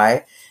reasons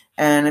why.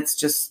 And it's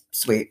just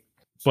sweet.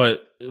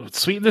 But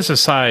sweetness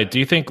aside, do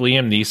you think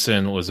Liam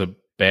Neeson was a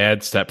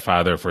bad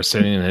stepfather for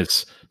sending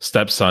his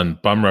stepson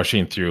bum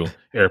rushing through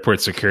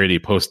airport security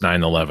post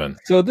 9/11?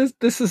 So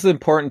this is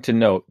important to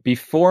note.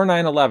 Before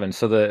 9/11,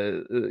 so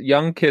the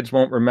young kids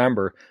won't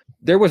remember,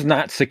 there was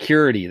not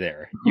security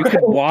there. You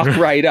could walk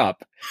right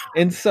up.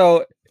 And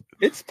so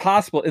it's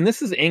possible, and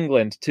this is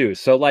England too.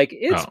 So like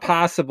it's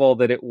possible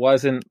that it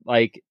wasn't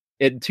like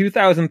in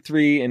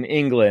 2003 in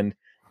England,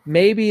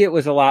 maybe it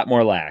was a lot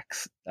more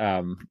lax.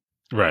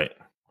 Right.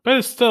 But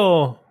it's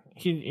still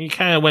he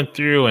kind of went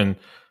through and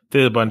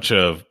did a bunch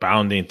of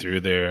bounding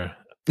through there.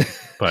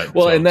 But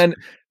well, and then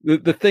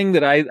the thing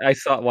that I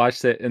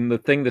watched it, and the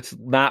thing that's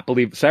not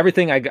believable. So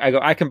everything I go,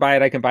 I can buy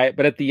it.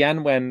 But at the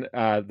end, when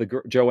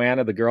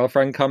Joanna, the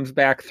girlfriend, comes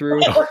back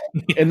through,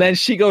 and then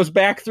she goes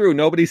back through,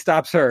 nobody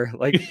stops her.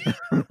 Like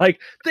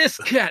this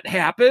can't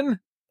happen.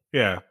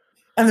 Yeah.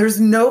 And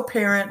there's no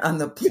parent on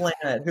the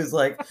planet who's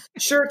like,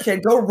 sure,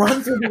 kid, go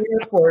run through the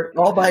airport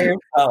all by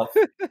yourself.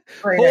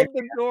 Hold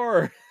the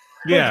door.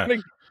 Yeah.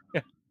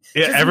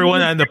 Yeah,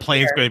 everyone on the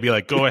plane is going to be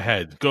like, go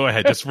ahead,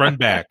 just run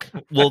back.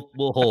 We'll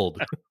hold.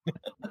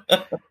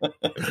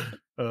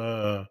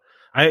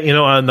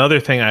 Another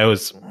thing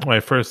when I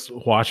first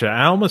watched it,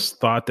 I almost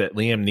thought that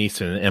Liam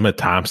Neeson and Emma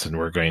Thompson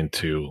were going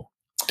to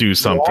do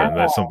something.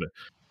 Yeah.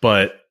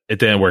 But it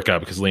didn't work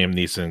out because Liam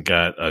Neeson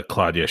got a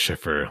Claudia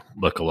Schiffer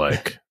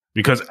lookalike.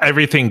 Because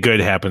everything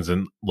good happens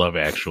in Love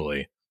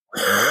Actually.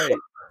 Right.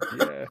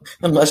 Yeah.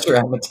 Unless you're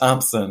Emma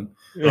Thompson.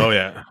 Oh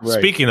yeah. Right.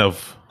 Speaking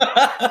of,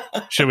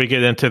 should we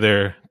get into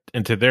their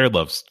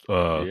love,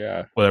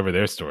 whatever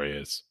their story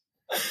is?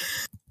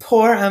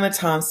 Poor Emma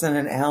Thompson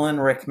and Alan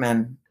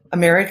Rickman, a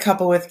married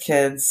couple with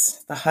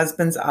kids. The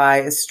husband's eye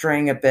is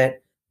straying a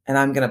bit, and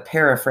I'm going to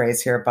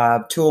paraphrase here,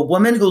 Bob, to a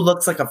woman who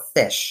looks like a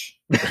fish.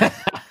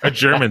 A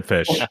German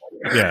fish.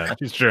 Yeah,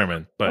 she's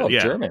German, but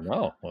German.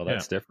 Oh, well,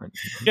 that's different.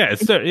 Yeah,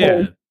 it's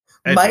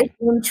Mike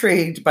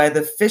intrigued by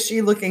the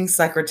fishy-looking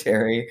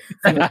secretary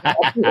from the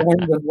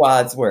end of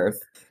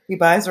Wadsworth. He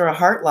buys her a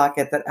heart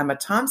locket that Emma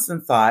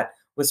Thompson thought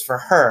was for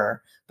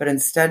her, but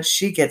instead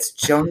she gets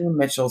Joni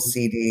Mitchell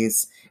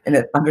CDs, and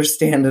it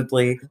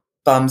understandably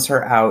bums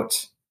her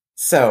out.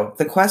 So,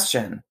 the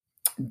question,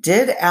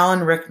 did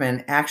Alan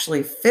Rickman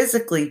actually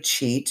physically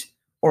cheat,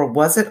 or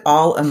was it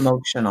all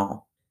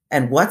emotional?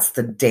 And what's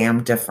the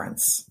damn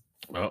difference?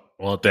 Well,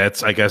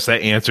 I guess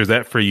that answers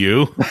that for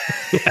you.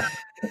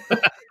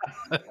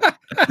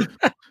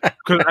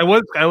 Because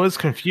I was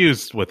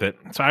confused with it.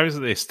 So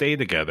obviously they stay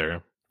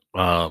together.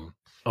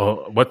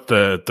 What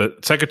the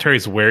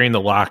secretary's wearing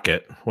the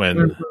locket when?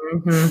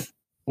 Mm-hmm.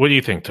 What do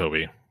you think,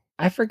 Toby?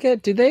 I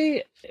forget. Do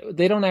they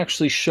don't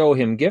actually show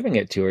him giving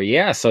it to her?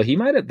 Yeah, so they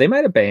might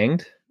have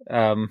banged.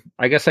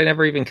 I guess I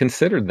never even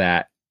considered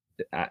that.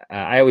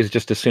 I always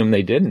just assumed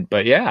they didn't.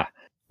 But yeah,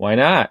 why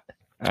not?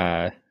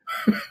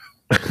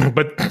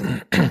 But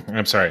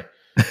I'm sorry.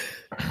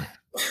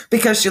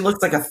 Because she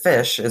looks like a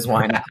fish is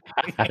why not.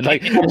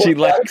 Like she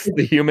lacks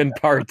the human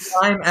parts.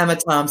 I'm Emma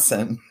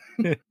Thompson.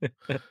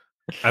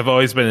 I've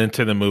always been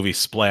into the movie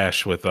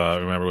Splash with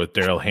with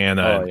Daryl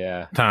Hannah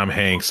and Tom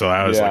Hanks, so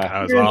I was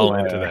all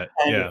into that.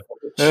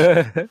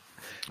 Yeah.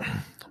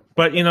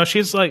 But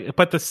she's like,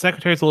 but the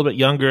secretary's a little bit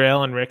younger,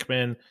 Alan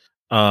Rickman.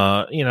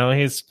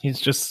 He's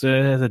just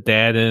a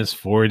dad in his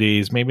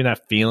 40s, maybe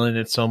not feeling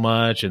it so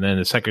much, and then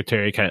the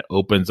secretary kind of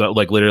opens up,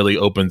 like literally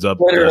opens up.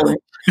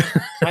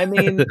 I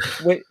mean,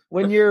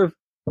 when you're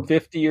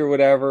 50 or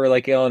whatever,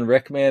 like Alan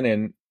Rickman,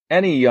 and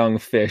any young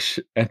fish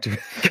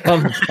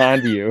comes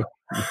onto you,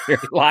 you're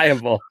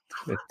liable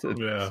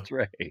to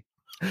stray.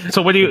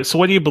 So what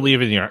do you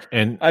believe in your?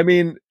 And I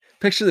mean,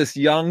 picture this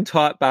young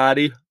taut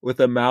body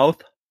with a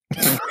mouth.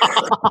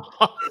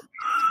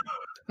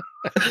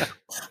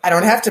 I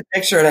don't have to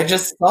picture it. I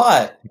just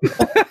saw it.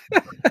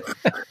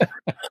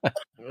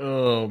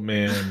 Oh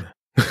man.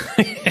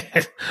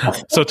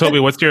 So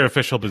Toby, what's your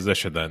official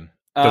position then?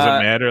 Does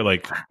it matter,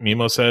 like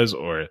Mimo says,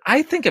 or?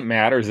 I think it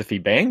matters if he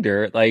banged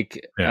her.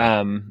 Like,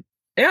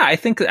 I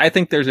think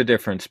there's a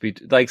difference.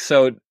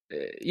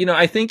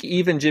 I think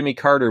even Jimmy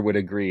Carter would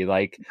agree,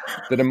 like,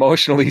 that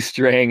emotionally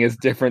straying is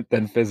different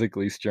than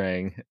physically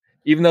straying,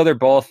 even though they're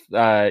both,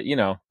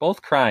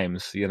 both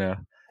crimes.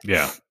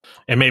 Yeah,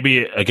 and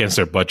maybe against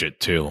their budget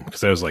too, because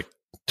that was like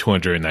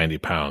 290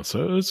 pounds,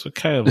 so it was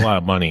kind of a lot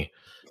of money.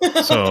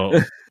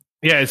 So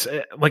yeah, it's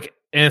like.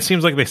 And it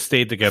seems like they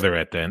stayed together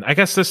at the end. I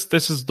guess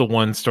this is the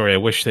one story I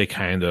wish they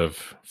kind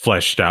of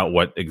fleshed out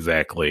what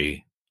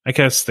exactly. I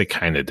guess they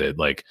kind of did.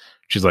 Like,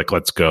 she's like,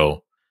 let's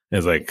go.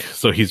 It's like,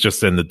 so he's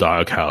just in the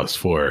doghouse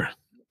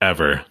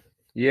forever.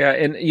 Yeah,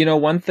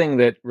 and one thing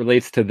that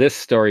relates to this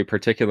story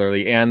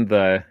particularly, and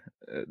the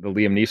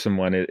Liam Neeson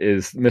one,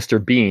 is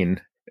Mr. Bean,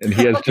 and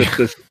he has just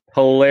this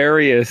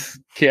hilarious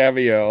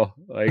cameo.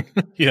 Like,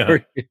 Yeah.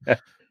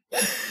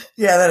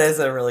 Yeah, that is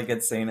a really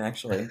good scene,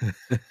 actually.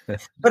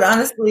 But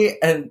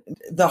honestly, and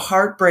the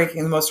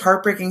most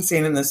heartbreaking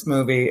scene in this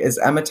movie is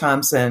Emma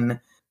Thompson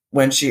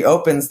when she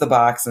opens the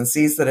box and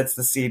sees that it's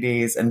the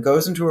CDs and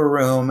goes into her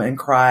room and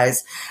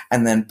cries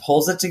and then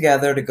pulls it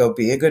together to go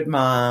be a good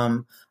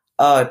mom.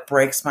 Oh, it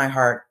breaks my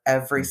heart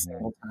every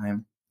single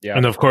time. Yeah.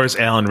 And of course,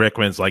 Alan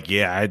Rickman's like,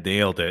 "Yeah, I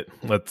nailed it.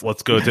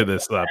 Let's go to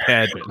this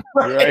pageant."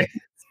 Right.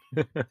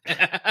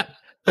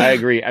 I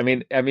agree. I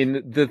mean,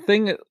 the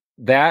thing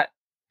that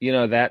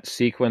that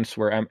sequence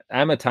where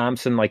Emma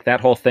Thompson, like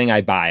that whole thing,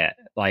 I buy it.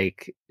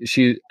 Like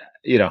she,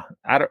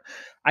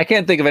 I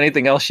can't think of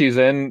anything else she's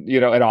in,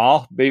 at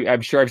all. Maybe,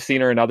 I'm sure I've seen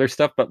her in other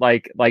stuff, but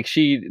like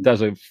she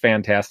does a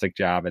fantastic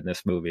job in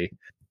this movie.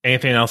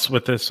 Anything else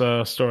with this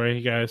story,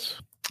 you guys?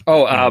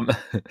 Oh,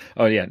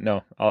 oh yeah,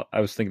 no.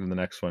 I was thinking of the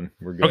next one.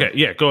 We're good. Okay,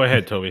 yeah, go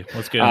ahead, Toby.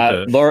 Let's get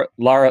into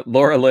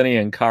Laura Linney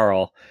and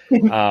Carl.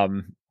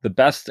 The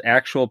best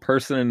actual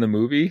person in the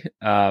movie.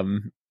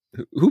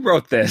 Who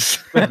wrote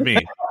this? Me.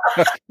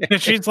 Okay.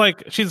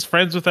 She's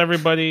friends with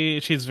everybody.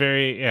 She's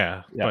very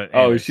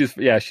But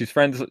she's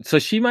friends. So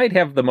she might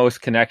have the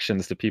most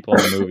connections to people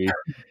in the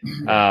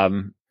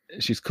movie.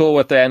 She's cool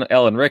with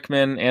Alan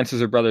Rickman, answers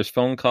her brother's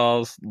phone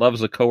calls,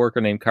 loves a coworker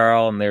named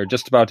Carl, and they're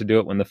just about to do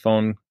it when the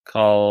phone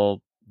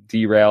call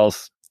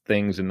derails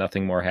things and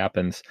nothing more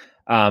happens.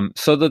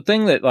 So the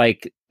thing that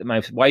like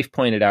my wife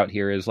pointed out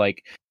here is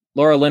like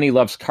Laura Linney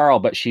loves Carl,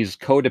 but she's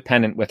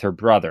codependent with her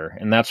brother,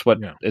 and that's what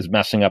is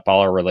messing up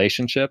all our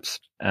relationships.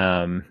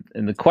 And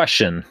the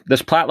question,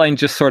 this plotline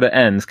just sort of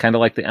ends, kind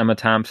of like the Emma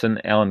Thompson,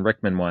 Alan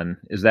Rickman one.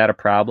 Is that a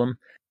problem?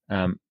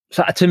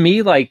 So to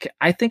me, like,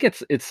 I think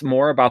it's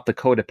more about the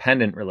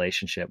codependent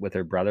relationship with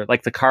her brother.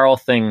 Like the Carl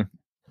thing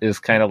is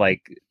kind of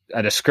like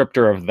a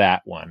descriptor of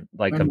that one,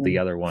 like of the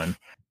other one.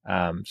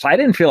 So I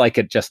didn't feel like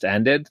it just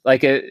ended.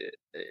 Like it,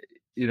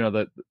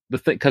 the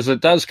thing, because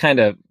it does kind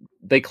of,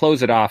 they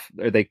close it off,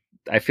 or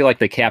I feel like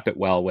they cap it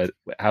well with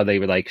how they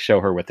would like show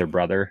her with her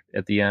brother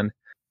at the end.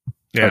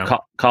 Yeah, or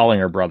calling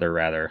her brother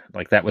rather.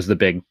 Like that was the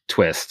big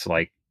twist.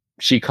 Like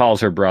she calls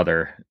her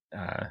brother.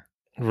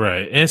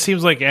 Right. And it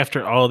seems like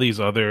after all these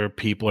other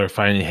people are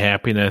finding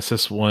happiness,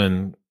 this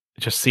one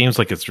just seems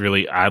like it's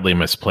really oddly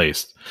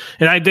misplaced.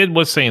 And I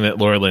was saying that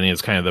Laura Linney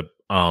is kind of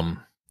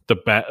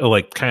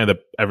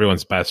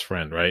everyone's best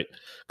friend, right?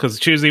 Because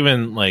she was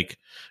even like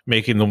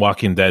making The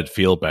Walking Dead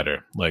feel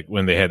better, like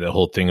when they had the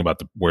whole thing about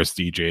the worst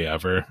DJ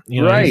ever.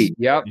 Right.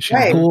 Yep.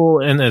 She's cool,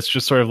 and it's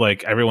just sort of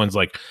like everyone's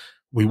like,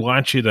 we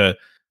want you to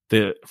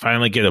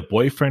finally get a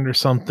boyfriend or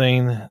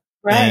something,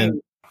 right?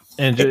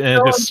 And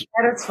just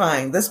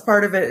unsatisfying. This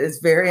part of it is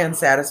very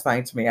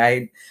unsatisfying to me.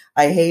 I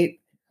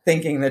hate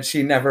thinking that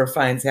she never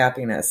finds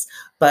happiness.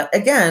 But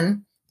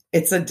again,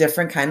 it's a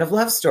different kind of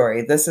love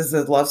story. This is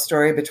a love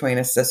story between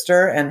a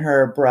sister and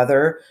her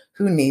brother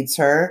who needs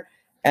her,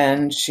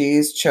 and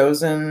she's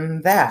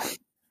chosen that.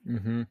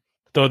 Mm-hmm.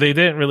 Though they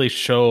didn't really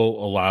show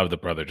a lot of the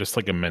brother, just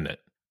like a minute.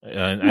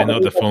 And I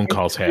know the phone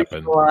calls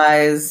happen.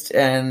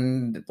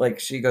 And like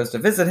she goes to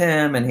visit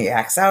him and he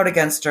acts out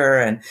against her,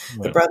 and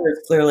the brother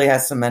clearly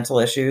has some mental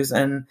issues.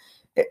 And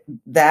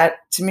that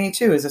to me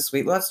too is a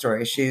sweet love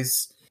story.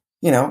 She's,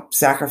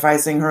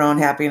 sacrificing her own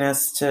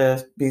happiness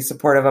to be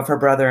supportive of her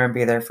brother and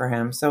be there for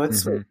him. So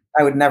it's sweet.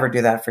 I would never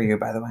do that for you,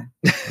 by the way.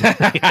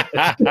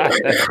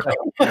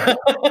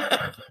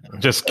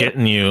 Just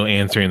getting you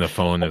answering the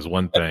phone is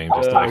one thing.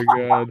 Just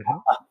God.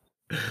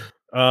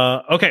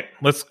 Okay,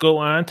 let's go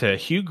on to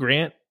Hugh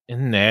Grant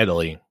and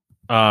Natalie.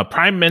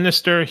 Prime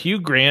Minister Hugh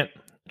Grant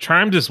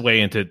charmed his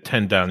way into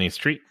 10 Downing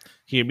Street.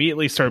 He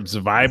immediately starts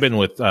vibing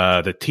with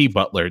the tea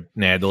butler,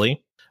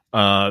 Natalie.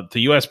 The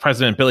U.S.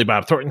 President Billy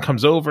Bob Thornton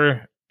comes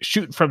over,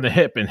 shooting from the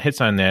hip, and hits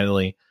on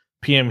Natalie.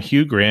 PM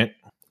Hugh Grant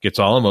gets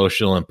all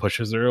emotional and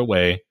pushes her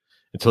away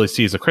until he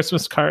sees a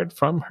Christmas card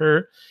from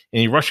her,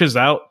 and he rushes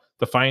out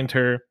to find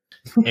her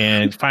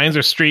and finds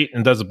her street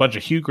and does a bunch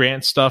of Hugh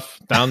Grant stuff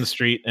down the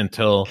street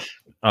until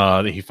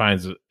he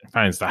finds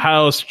the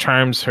house,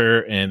 charms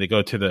her, and they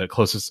go to the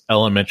closest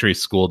elementary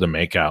school to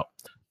make out.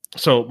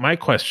 So my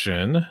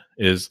question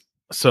is,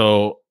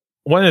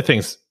 one of the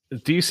things,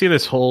 do you see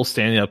this whole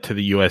standing up to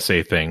the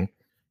USA thing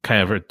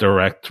kind of a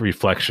direct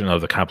reflection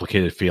of the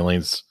complicated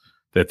feelings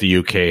that the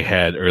UK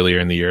had earlier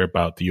in the year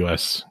about the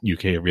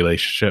US-UK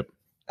relationship?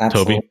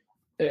 Absolutely. Toby?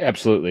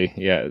 Absolutely.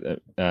 Yeah.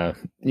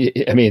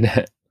 I mean,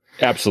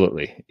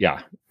 absolutely.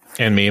 Yeah.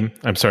 And Meme,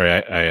 I'm sorry,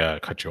 I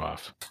cut you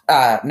off.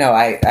 No,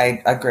 I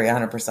agree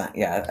 100%.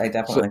 Yeah, I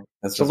definitely.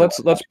 So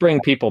let's bring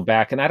people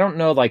back. And I don't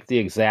know like the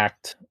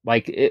exact,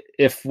 like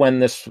if when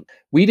this,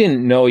 we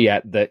didn't know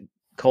yet that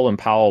Colin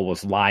Powell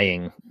was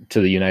lying to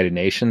the United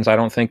Nations, I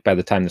don't think, by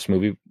the time this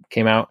movie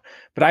came out.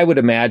 But I would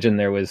imagine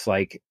there was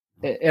like,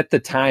 at the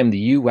time, the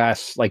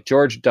U.S., like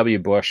George W.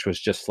 Bush was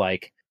just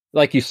like,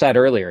 like you said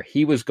earlier,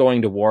 he was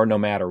going to war no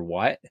matter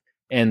what.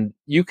 And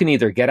you can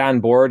either get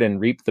on board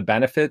and reap the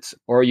benefits,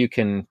 or you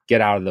can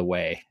get out of the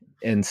way.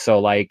 And so,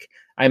 like,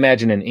 I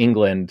imagine in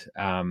England,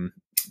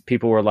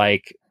 people were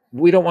like,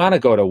 we don't want to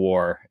go to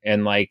war.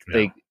 And like,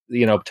 they,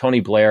 Tony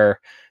Blair,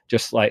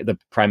 just like the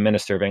Prime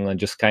Minister of England,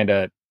 just kind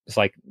of is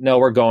like, no,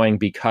 we're going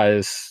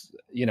because,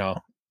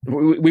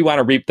 we want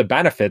to reap the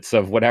benefits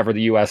of whatever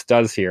the U.S.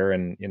 does here.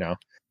 And,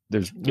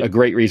 there's a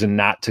great reason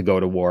not to go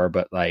to war,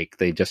 but like,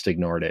 they just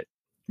ignored it.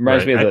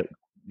 Reminds me of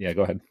yeah,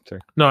 go ahead.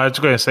 Sorry. No, I was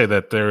going to say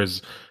that there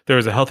was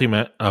a healthy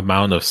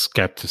amount of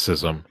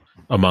skepticism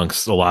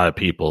amongst a lot of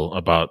people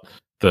about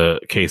the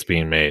case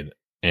being made.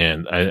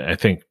 And I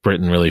think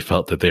Britain really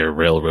felt that they were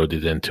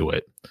railroaded into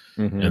it.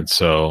 Mm-hmm. And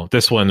so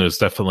this one was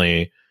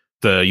definitely,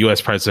 the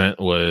U.S. president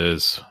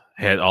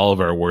had all of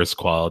our worst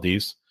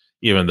qualities,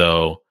 even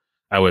though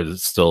I would have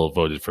still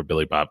voted for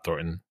Billy Bob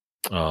Thornton.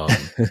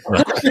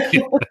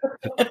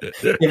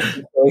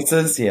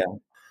 Choices, yeah.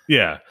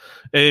 Yeah,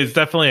 it's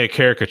definitely a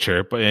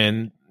caricature,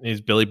 and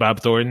he's Billy Bob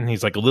Thornton.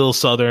 He's like a little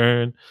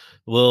Southern,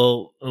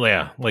 little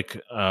Bush,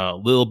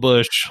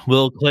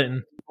 little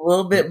Clinton, a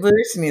little bit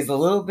Bush, and he's a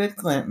little bit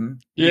Clinton.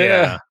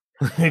 Yeah.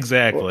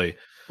 Exactly.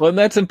 Well, and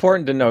that's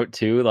important to note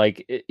too.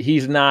 Like,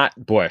 he's not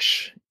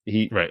Bush.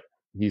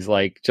 He's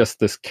like just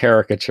this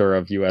caricature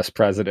of U.S.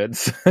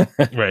 presidents.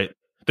 Right.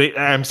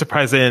 I'm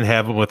surprised they didn't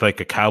have him with like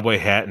a cowboy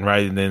hat and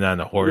riding in on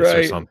a horse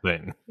or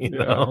something. You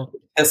know,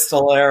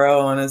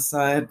 pistolero on his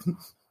side.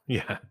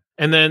 Yeah.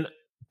 And then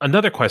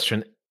another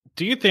question: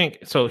 do you think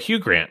so? Hugh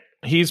Grant,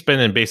 he's been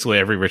in basically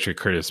every Richard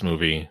Curtis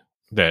movie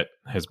that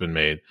has been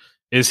made.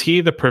 Is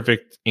he the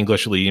perfect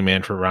English leading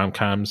man for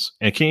rom-coms?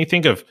 And can you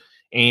think of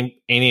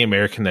any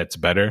American that's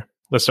better?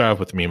 Let's start off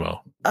with Mimo.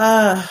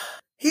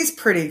 He's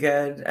pretty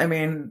good. I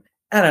mean,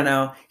 I don't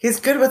know. He's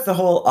good with the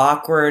whole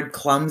awkward,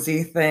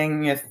 clumsy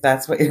thing, if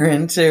that's what you're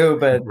into,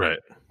 but right.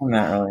 I'm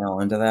not really all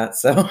into that.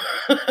 So,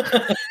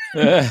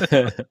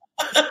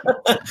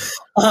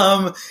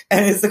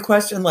 and is the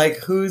question like,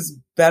 who's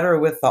better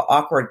with the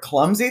awkward,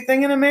 clumsy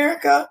thing in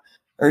America,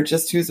 or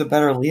just who's a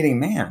better leading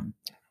man?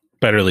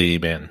 Better leading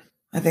man.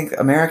 I think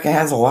America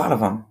has a lot of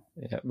them.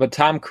 Yeah, but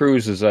Tom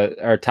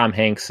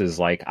Hanks is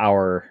like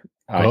our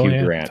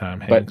Hugh Grant.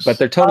 But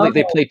they're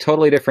they play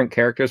totally different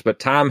characters. But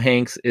Tom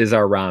Hanks is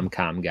our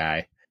rom-com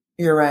guy.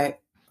 You're right.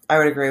 I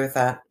would agree with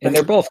that. And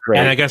they're both great.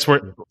 And I guess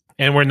we're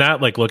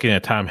not like looking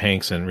at Tom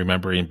Hanks and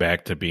remembering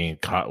back to being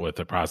caught with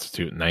a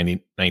prostitute in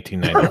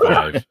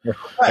 1995,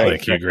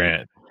 like Hugh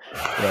Grant.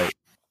 Right.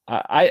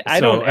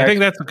 I think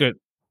that's a good.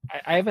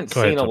 I haven't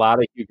seen a lot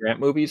of Hugh Grant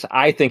movies.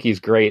 I think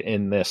he's great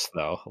in this,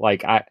 though.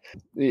 Like,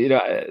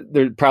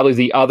 probably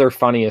the other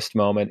funniest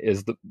moment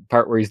is the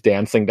part where he's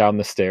dancing down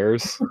the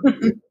stairs.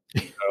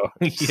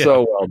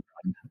 So well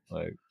done.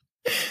 Like,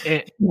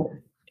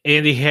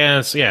 and he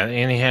has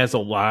a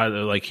lot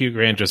of like Hugh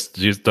Grant just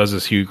does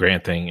this Hugh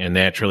Grant thing, and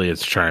naturally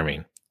it's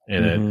charming.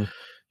 And then,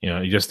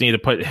 you just need to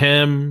put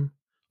him.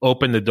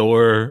 Open the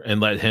door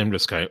and let him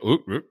just kind of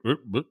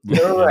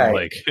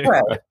right.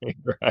 Yeah,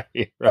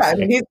 I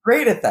mean, he's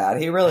great at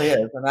that. He really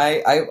is. And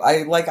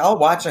I like, I'll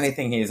watch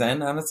anything he's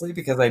in, honestly,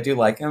 because I do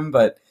like him,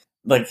 but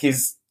like,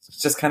 he's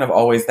just kind of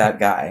always that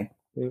guy.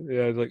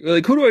 Yeah.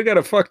 Like who do I got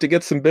to fuck to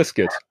get some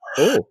biscuits?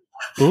 Oh,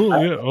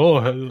 yeah.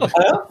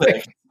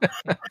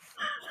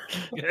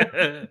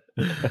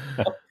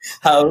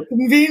 How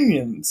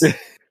convenient.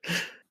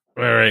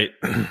 All right.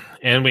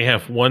 And we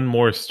have one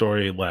more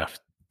story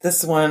left.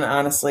 This one,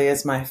 honestly,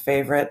 is my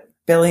favorite.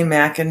 Billy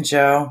Mack and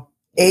Joe,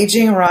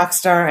 aging rock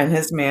star and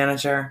his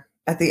manager.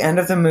 At the end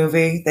of the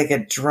movie, they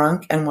get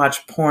drunk and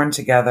watch porn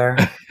together.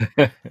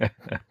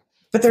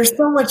 But there's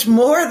so much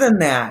more than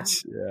that.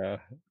 Yeah.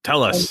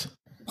 Tell us.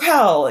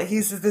 Well,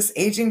 he's this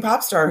aging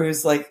pop star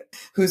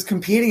who's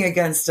competing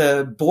against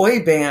a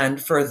boy band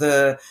for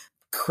the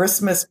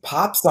Christmas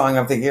pop song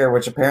of the year,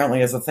 which apparently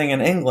is a thing in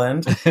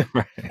England.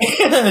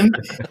 And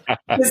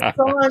his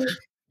song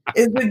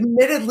is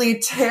admittedly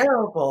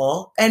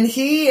terrible, and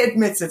he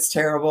admits it's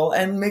terrible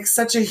and makes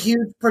such a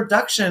huge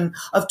production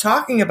of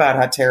talking about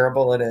how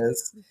terrible it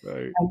is,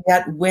 right. And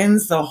yet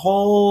wins the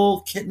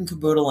whole kit and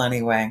caboodle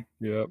anyway.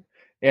 Yep.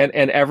 And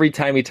every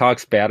time he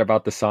talks bad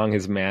about the song,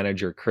 his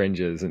manager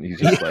cringes, and he's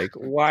just like,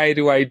 "Why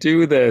do I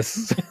do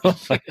this?"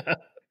 But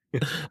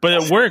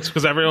it works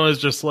because everyone is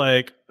just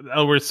like,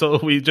 "Oh, we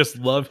just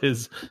love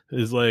his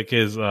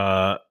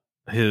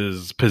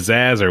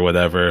pizzazz or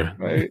whatever,"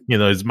 right.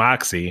 His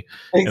moxie.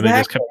 Exactly. And they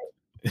just kept.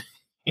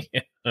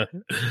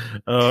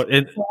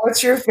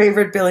 What's your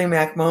favorite Billy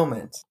Mack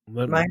moment?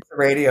 Mine's the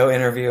radio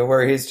interview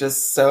where he's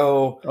just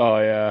so. Oh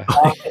yeah.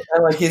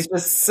 Like he's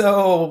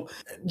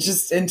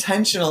just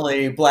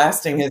intentionally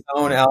blasting his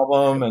own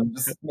album and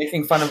just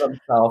making fun of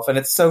himself, and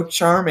it's so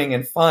charming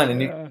and fun.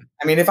 And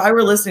if I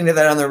were listening to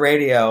that on the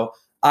radio,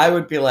 I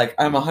would be like,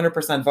 I'm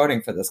 100%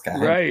 voting for this guy.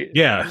 Right.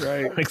 Yeah.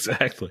 Right.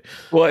 Exactly.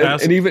 Well,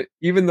 and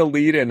even the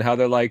lead in, how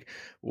they're like,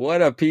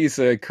 what a piece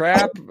of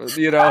crap.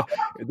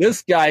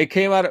 This guy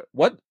came out of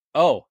what?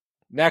 Oh,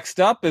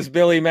 next up is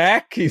Billy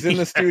Mack. He's in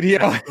the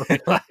studio.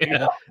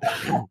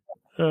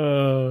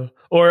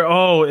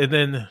 Or and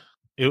then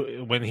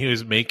when he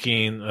was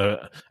making,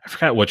 I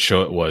forgot what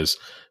show it was,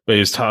 but he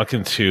was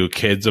talking to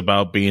kids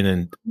about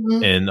being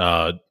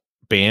in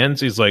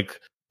bands. He's like,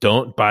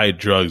 "Don't buy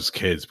drugs,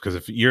 kids, because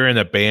if you're in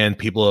a band,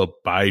 people will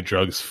buy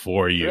drugs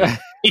for you."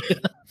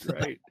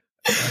 Right.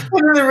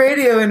 In the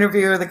radio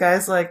interview, the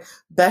guy's like,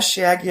 "Best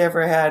shag you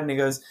ever had," and he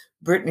goes,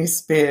 "Britney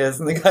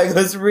Spears," and the guy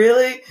goes,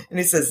 "Really?" And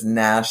he says,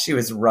 "Nah, she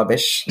was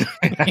rubbish."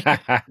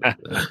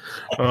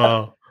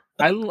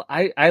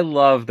 I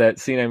love that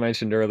scene I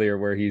mentioned earlier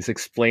where he's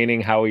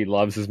explaining how he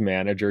loves his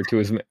manager to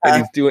his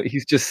and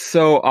he's just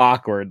so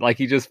awkward. Like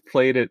he just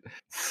played it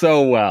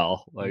so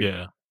well. Like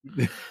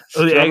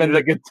strumming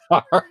the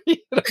guitar.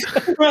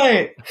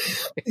 Right.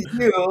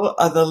 You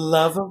are the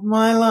love of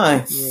my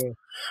life. Yeah.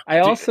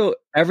 I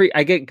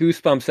get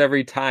goosebumps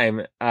every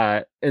time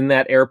in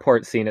that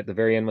airport scene at the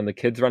very end when the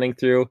kid's running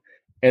through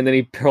and then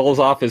he pulls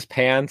off his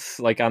pants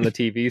like on the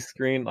TV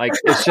screen. Like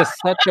it's just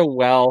such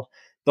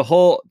the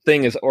whole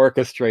thing is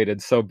orchestrated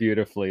so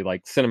beautifully,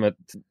 like cinema,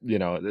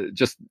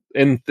 just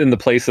in the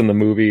place in the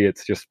movie.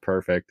 It's just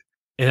perfect.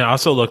 And it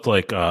also looked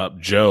like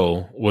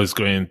Joe was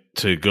going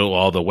to go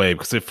all the way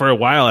because for a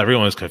while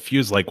everyone was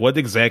confused, like what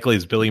exactly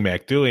is Billy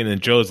Mack doing?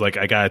 And Joe's like,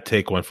 I gotta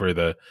take one for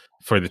the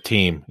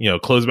team.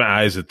 Close my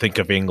eyes and think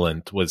of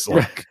England was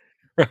like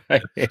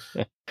right.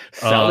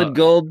 Solid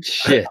gold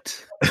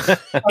shit.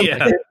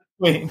 Yeah.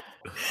 And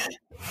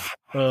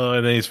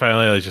then he's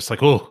finally just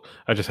like, oh,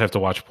 I just have to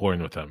watch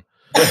porn with him.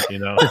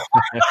 I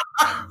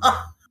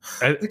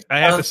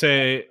have to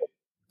say,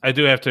 I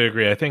do have to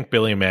agree. I think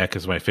Billy Mack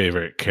is my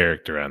favorite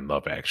character on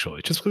Love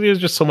Actually, just because he was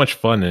just so much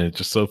fun and it's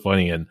just so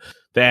funny. And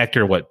the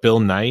actor, Bill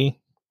Nighy?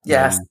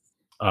 Yes.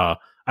 I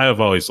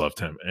have always loved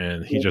him,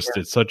 and he just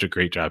did such a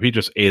great job. He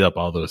just ate up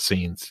all those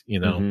scenes,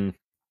 Mm-hmm.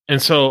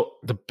 And so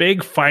the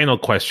big final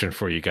question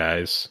for you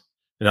guys,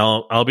 and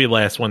I'll be the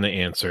last one to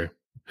answer: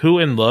 who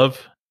in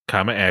Love,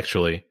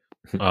 Actually,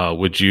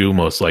 would you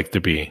most like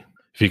to be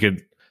if you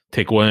could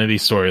take one of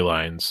these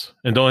storylines,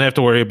 and don't have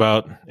to worry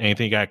about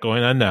anything you got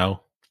going on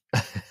now.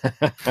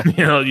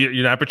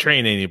 You're not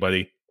betraying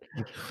anybody.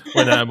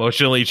 We're not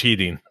emotionally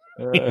cheating.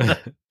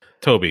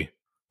 Toby.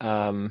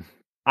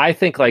 I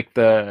think like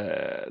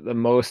the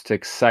most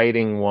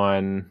exciting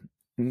one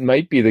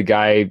might be the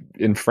guy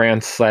in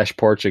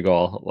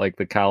France/Portugal, like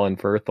the Colin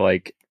Firth,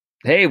 like,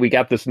 hey, we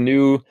got this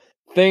new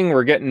thing.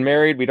 We're getting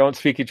married. We don't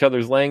speak each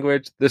other's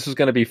language. This is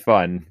going to be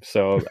fun.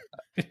 So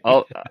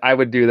I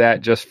would do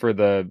that just for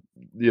the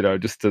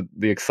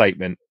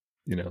excitement,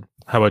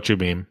 How about you,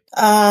 Beam?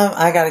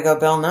 I got to go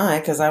Bill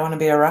Nye because I want to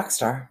be a rock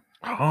star.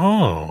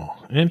 Oh,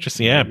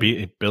 interesting. Yeah,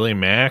 Billy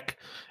Mack.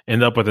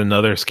 End up with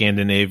another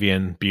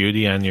Scandinavian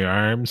beauty on your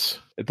arms.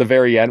 At the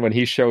very end, when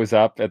he shows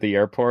up at the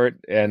airport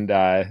and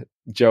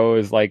Joe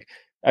is like,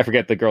 I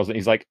forget the girl's name.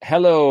 He's like,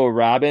 hello,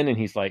 Robin. And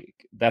he's like,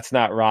 that's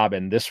not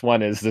Robin. This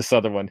one is this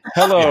other one.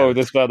 Hello,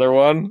 this other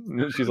one.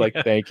 And she's like,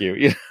 thank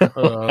you.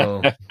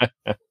 Oh.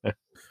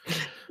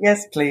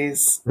 Yes,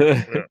 please.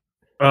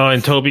 Oh,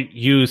 and Toby,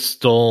 you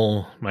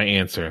stole my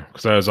answer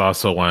because I was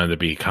also wanting to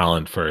be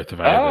Colin Firth if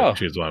I had to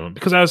choose one.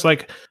 Because I was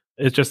like,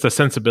 it's just the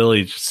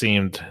sensibility just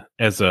seemed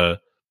as an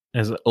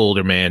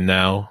older man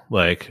now,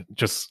 like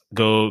just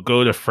go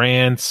to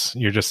France.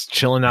 You're just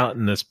chilling out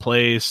in this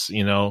place.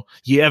 You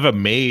have a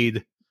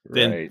maid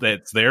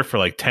that's there for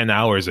like 10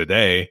 hours a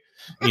day.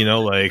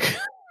 Like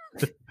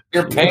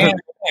you're paying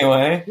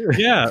anyway.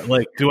 Yeah,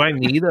 like, do I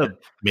need a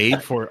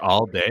maid for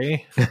all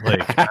day?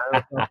 Like, I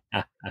don't know.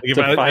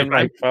 To find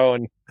my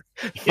phone.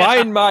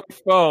 Find my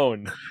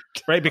phone.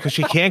 Right, because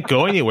she can't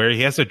go anywhere.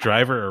 He has to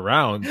drive her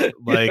around.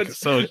 Like,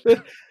 so.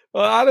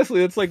 Well,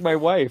 honestly, it's like my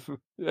wife.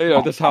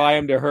 That's how I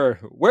am to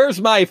her.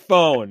 Where's my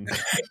phone?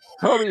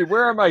 Toby,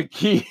 where are my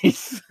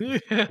keys?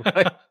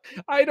 Yeah.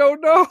 I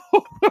don't know.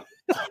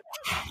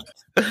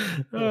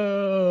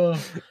 And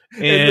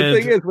the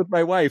thing is, with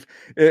my wife,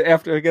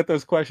 after I get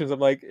those questions, I'm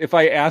like, if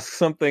I ask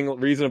something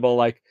reasonable,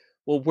 like,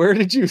 well, where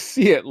did you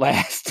see it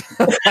last?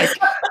 Like,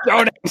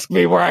 don't ask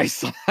me where I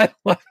saw it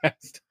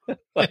last.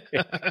 Like,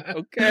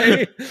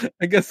 okay,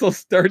 I guess I'll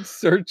start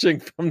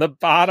searching from the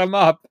bottom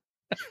up.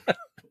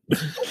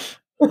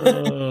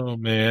 Oh,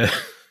 man.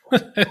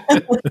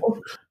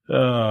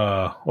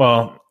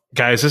 Well,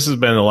 guys, this has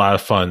been a lot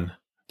of fun.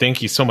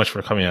 Thank you so much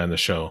for coming on the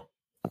show.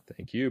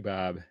 Thank you,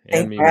 Bob.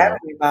 And Thanks for having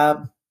me,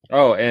 Bob.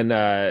 Oh, and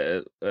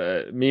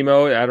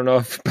Mimo, I don't know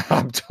if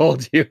Bob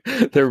told you,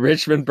 the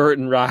Richmond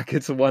Burton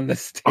Rockets won the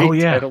state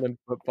title in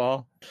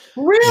football.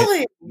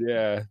 Really?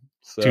 Yeah.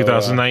 So,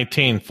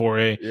 2019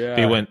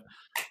 they went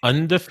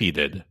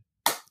undefeated.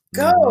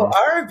 Go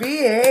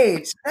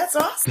RBH. That's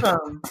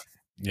awesome.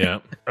 Yeah.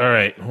 All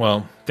right.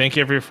 Well, thank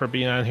you everyone for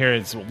being on here.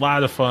 It's a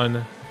lot of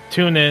fun.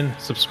 Tune in,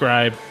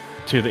 subscribe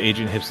to the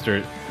Aging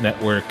Hipster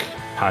Network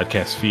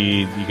podcast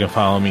feed. You can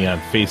follow me on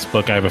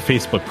Facebook. I have a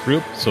Facebook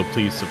group, so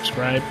please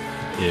subscribe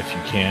if you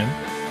can.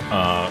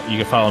 You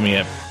can follow me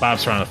at Bob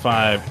Serrano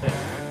 5,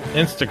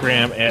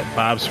 Instagram at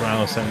Bob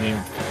Serrano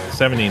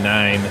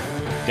 79.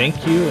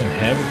 Thank you and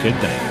have a good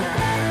night.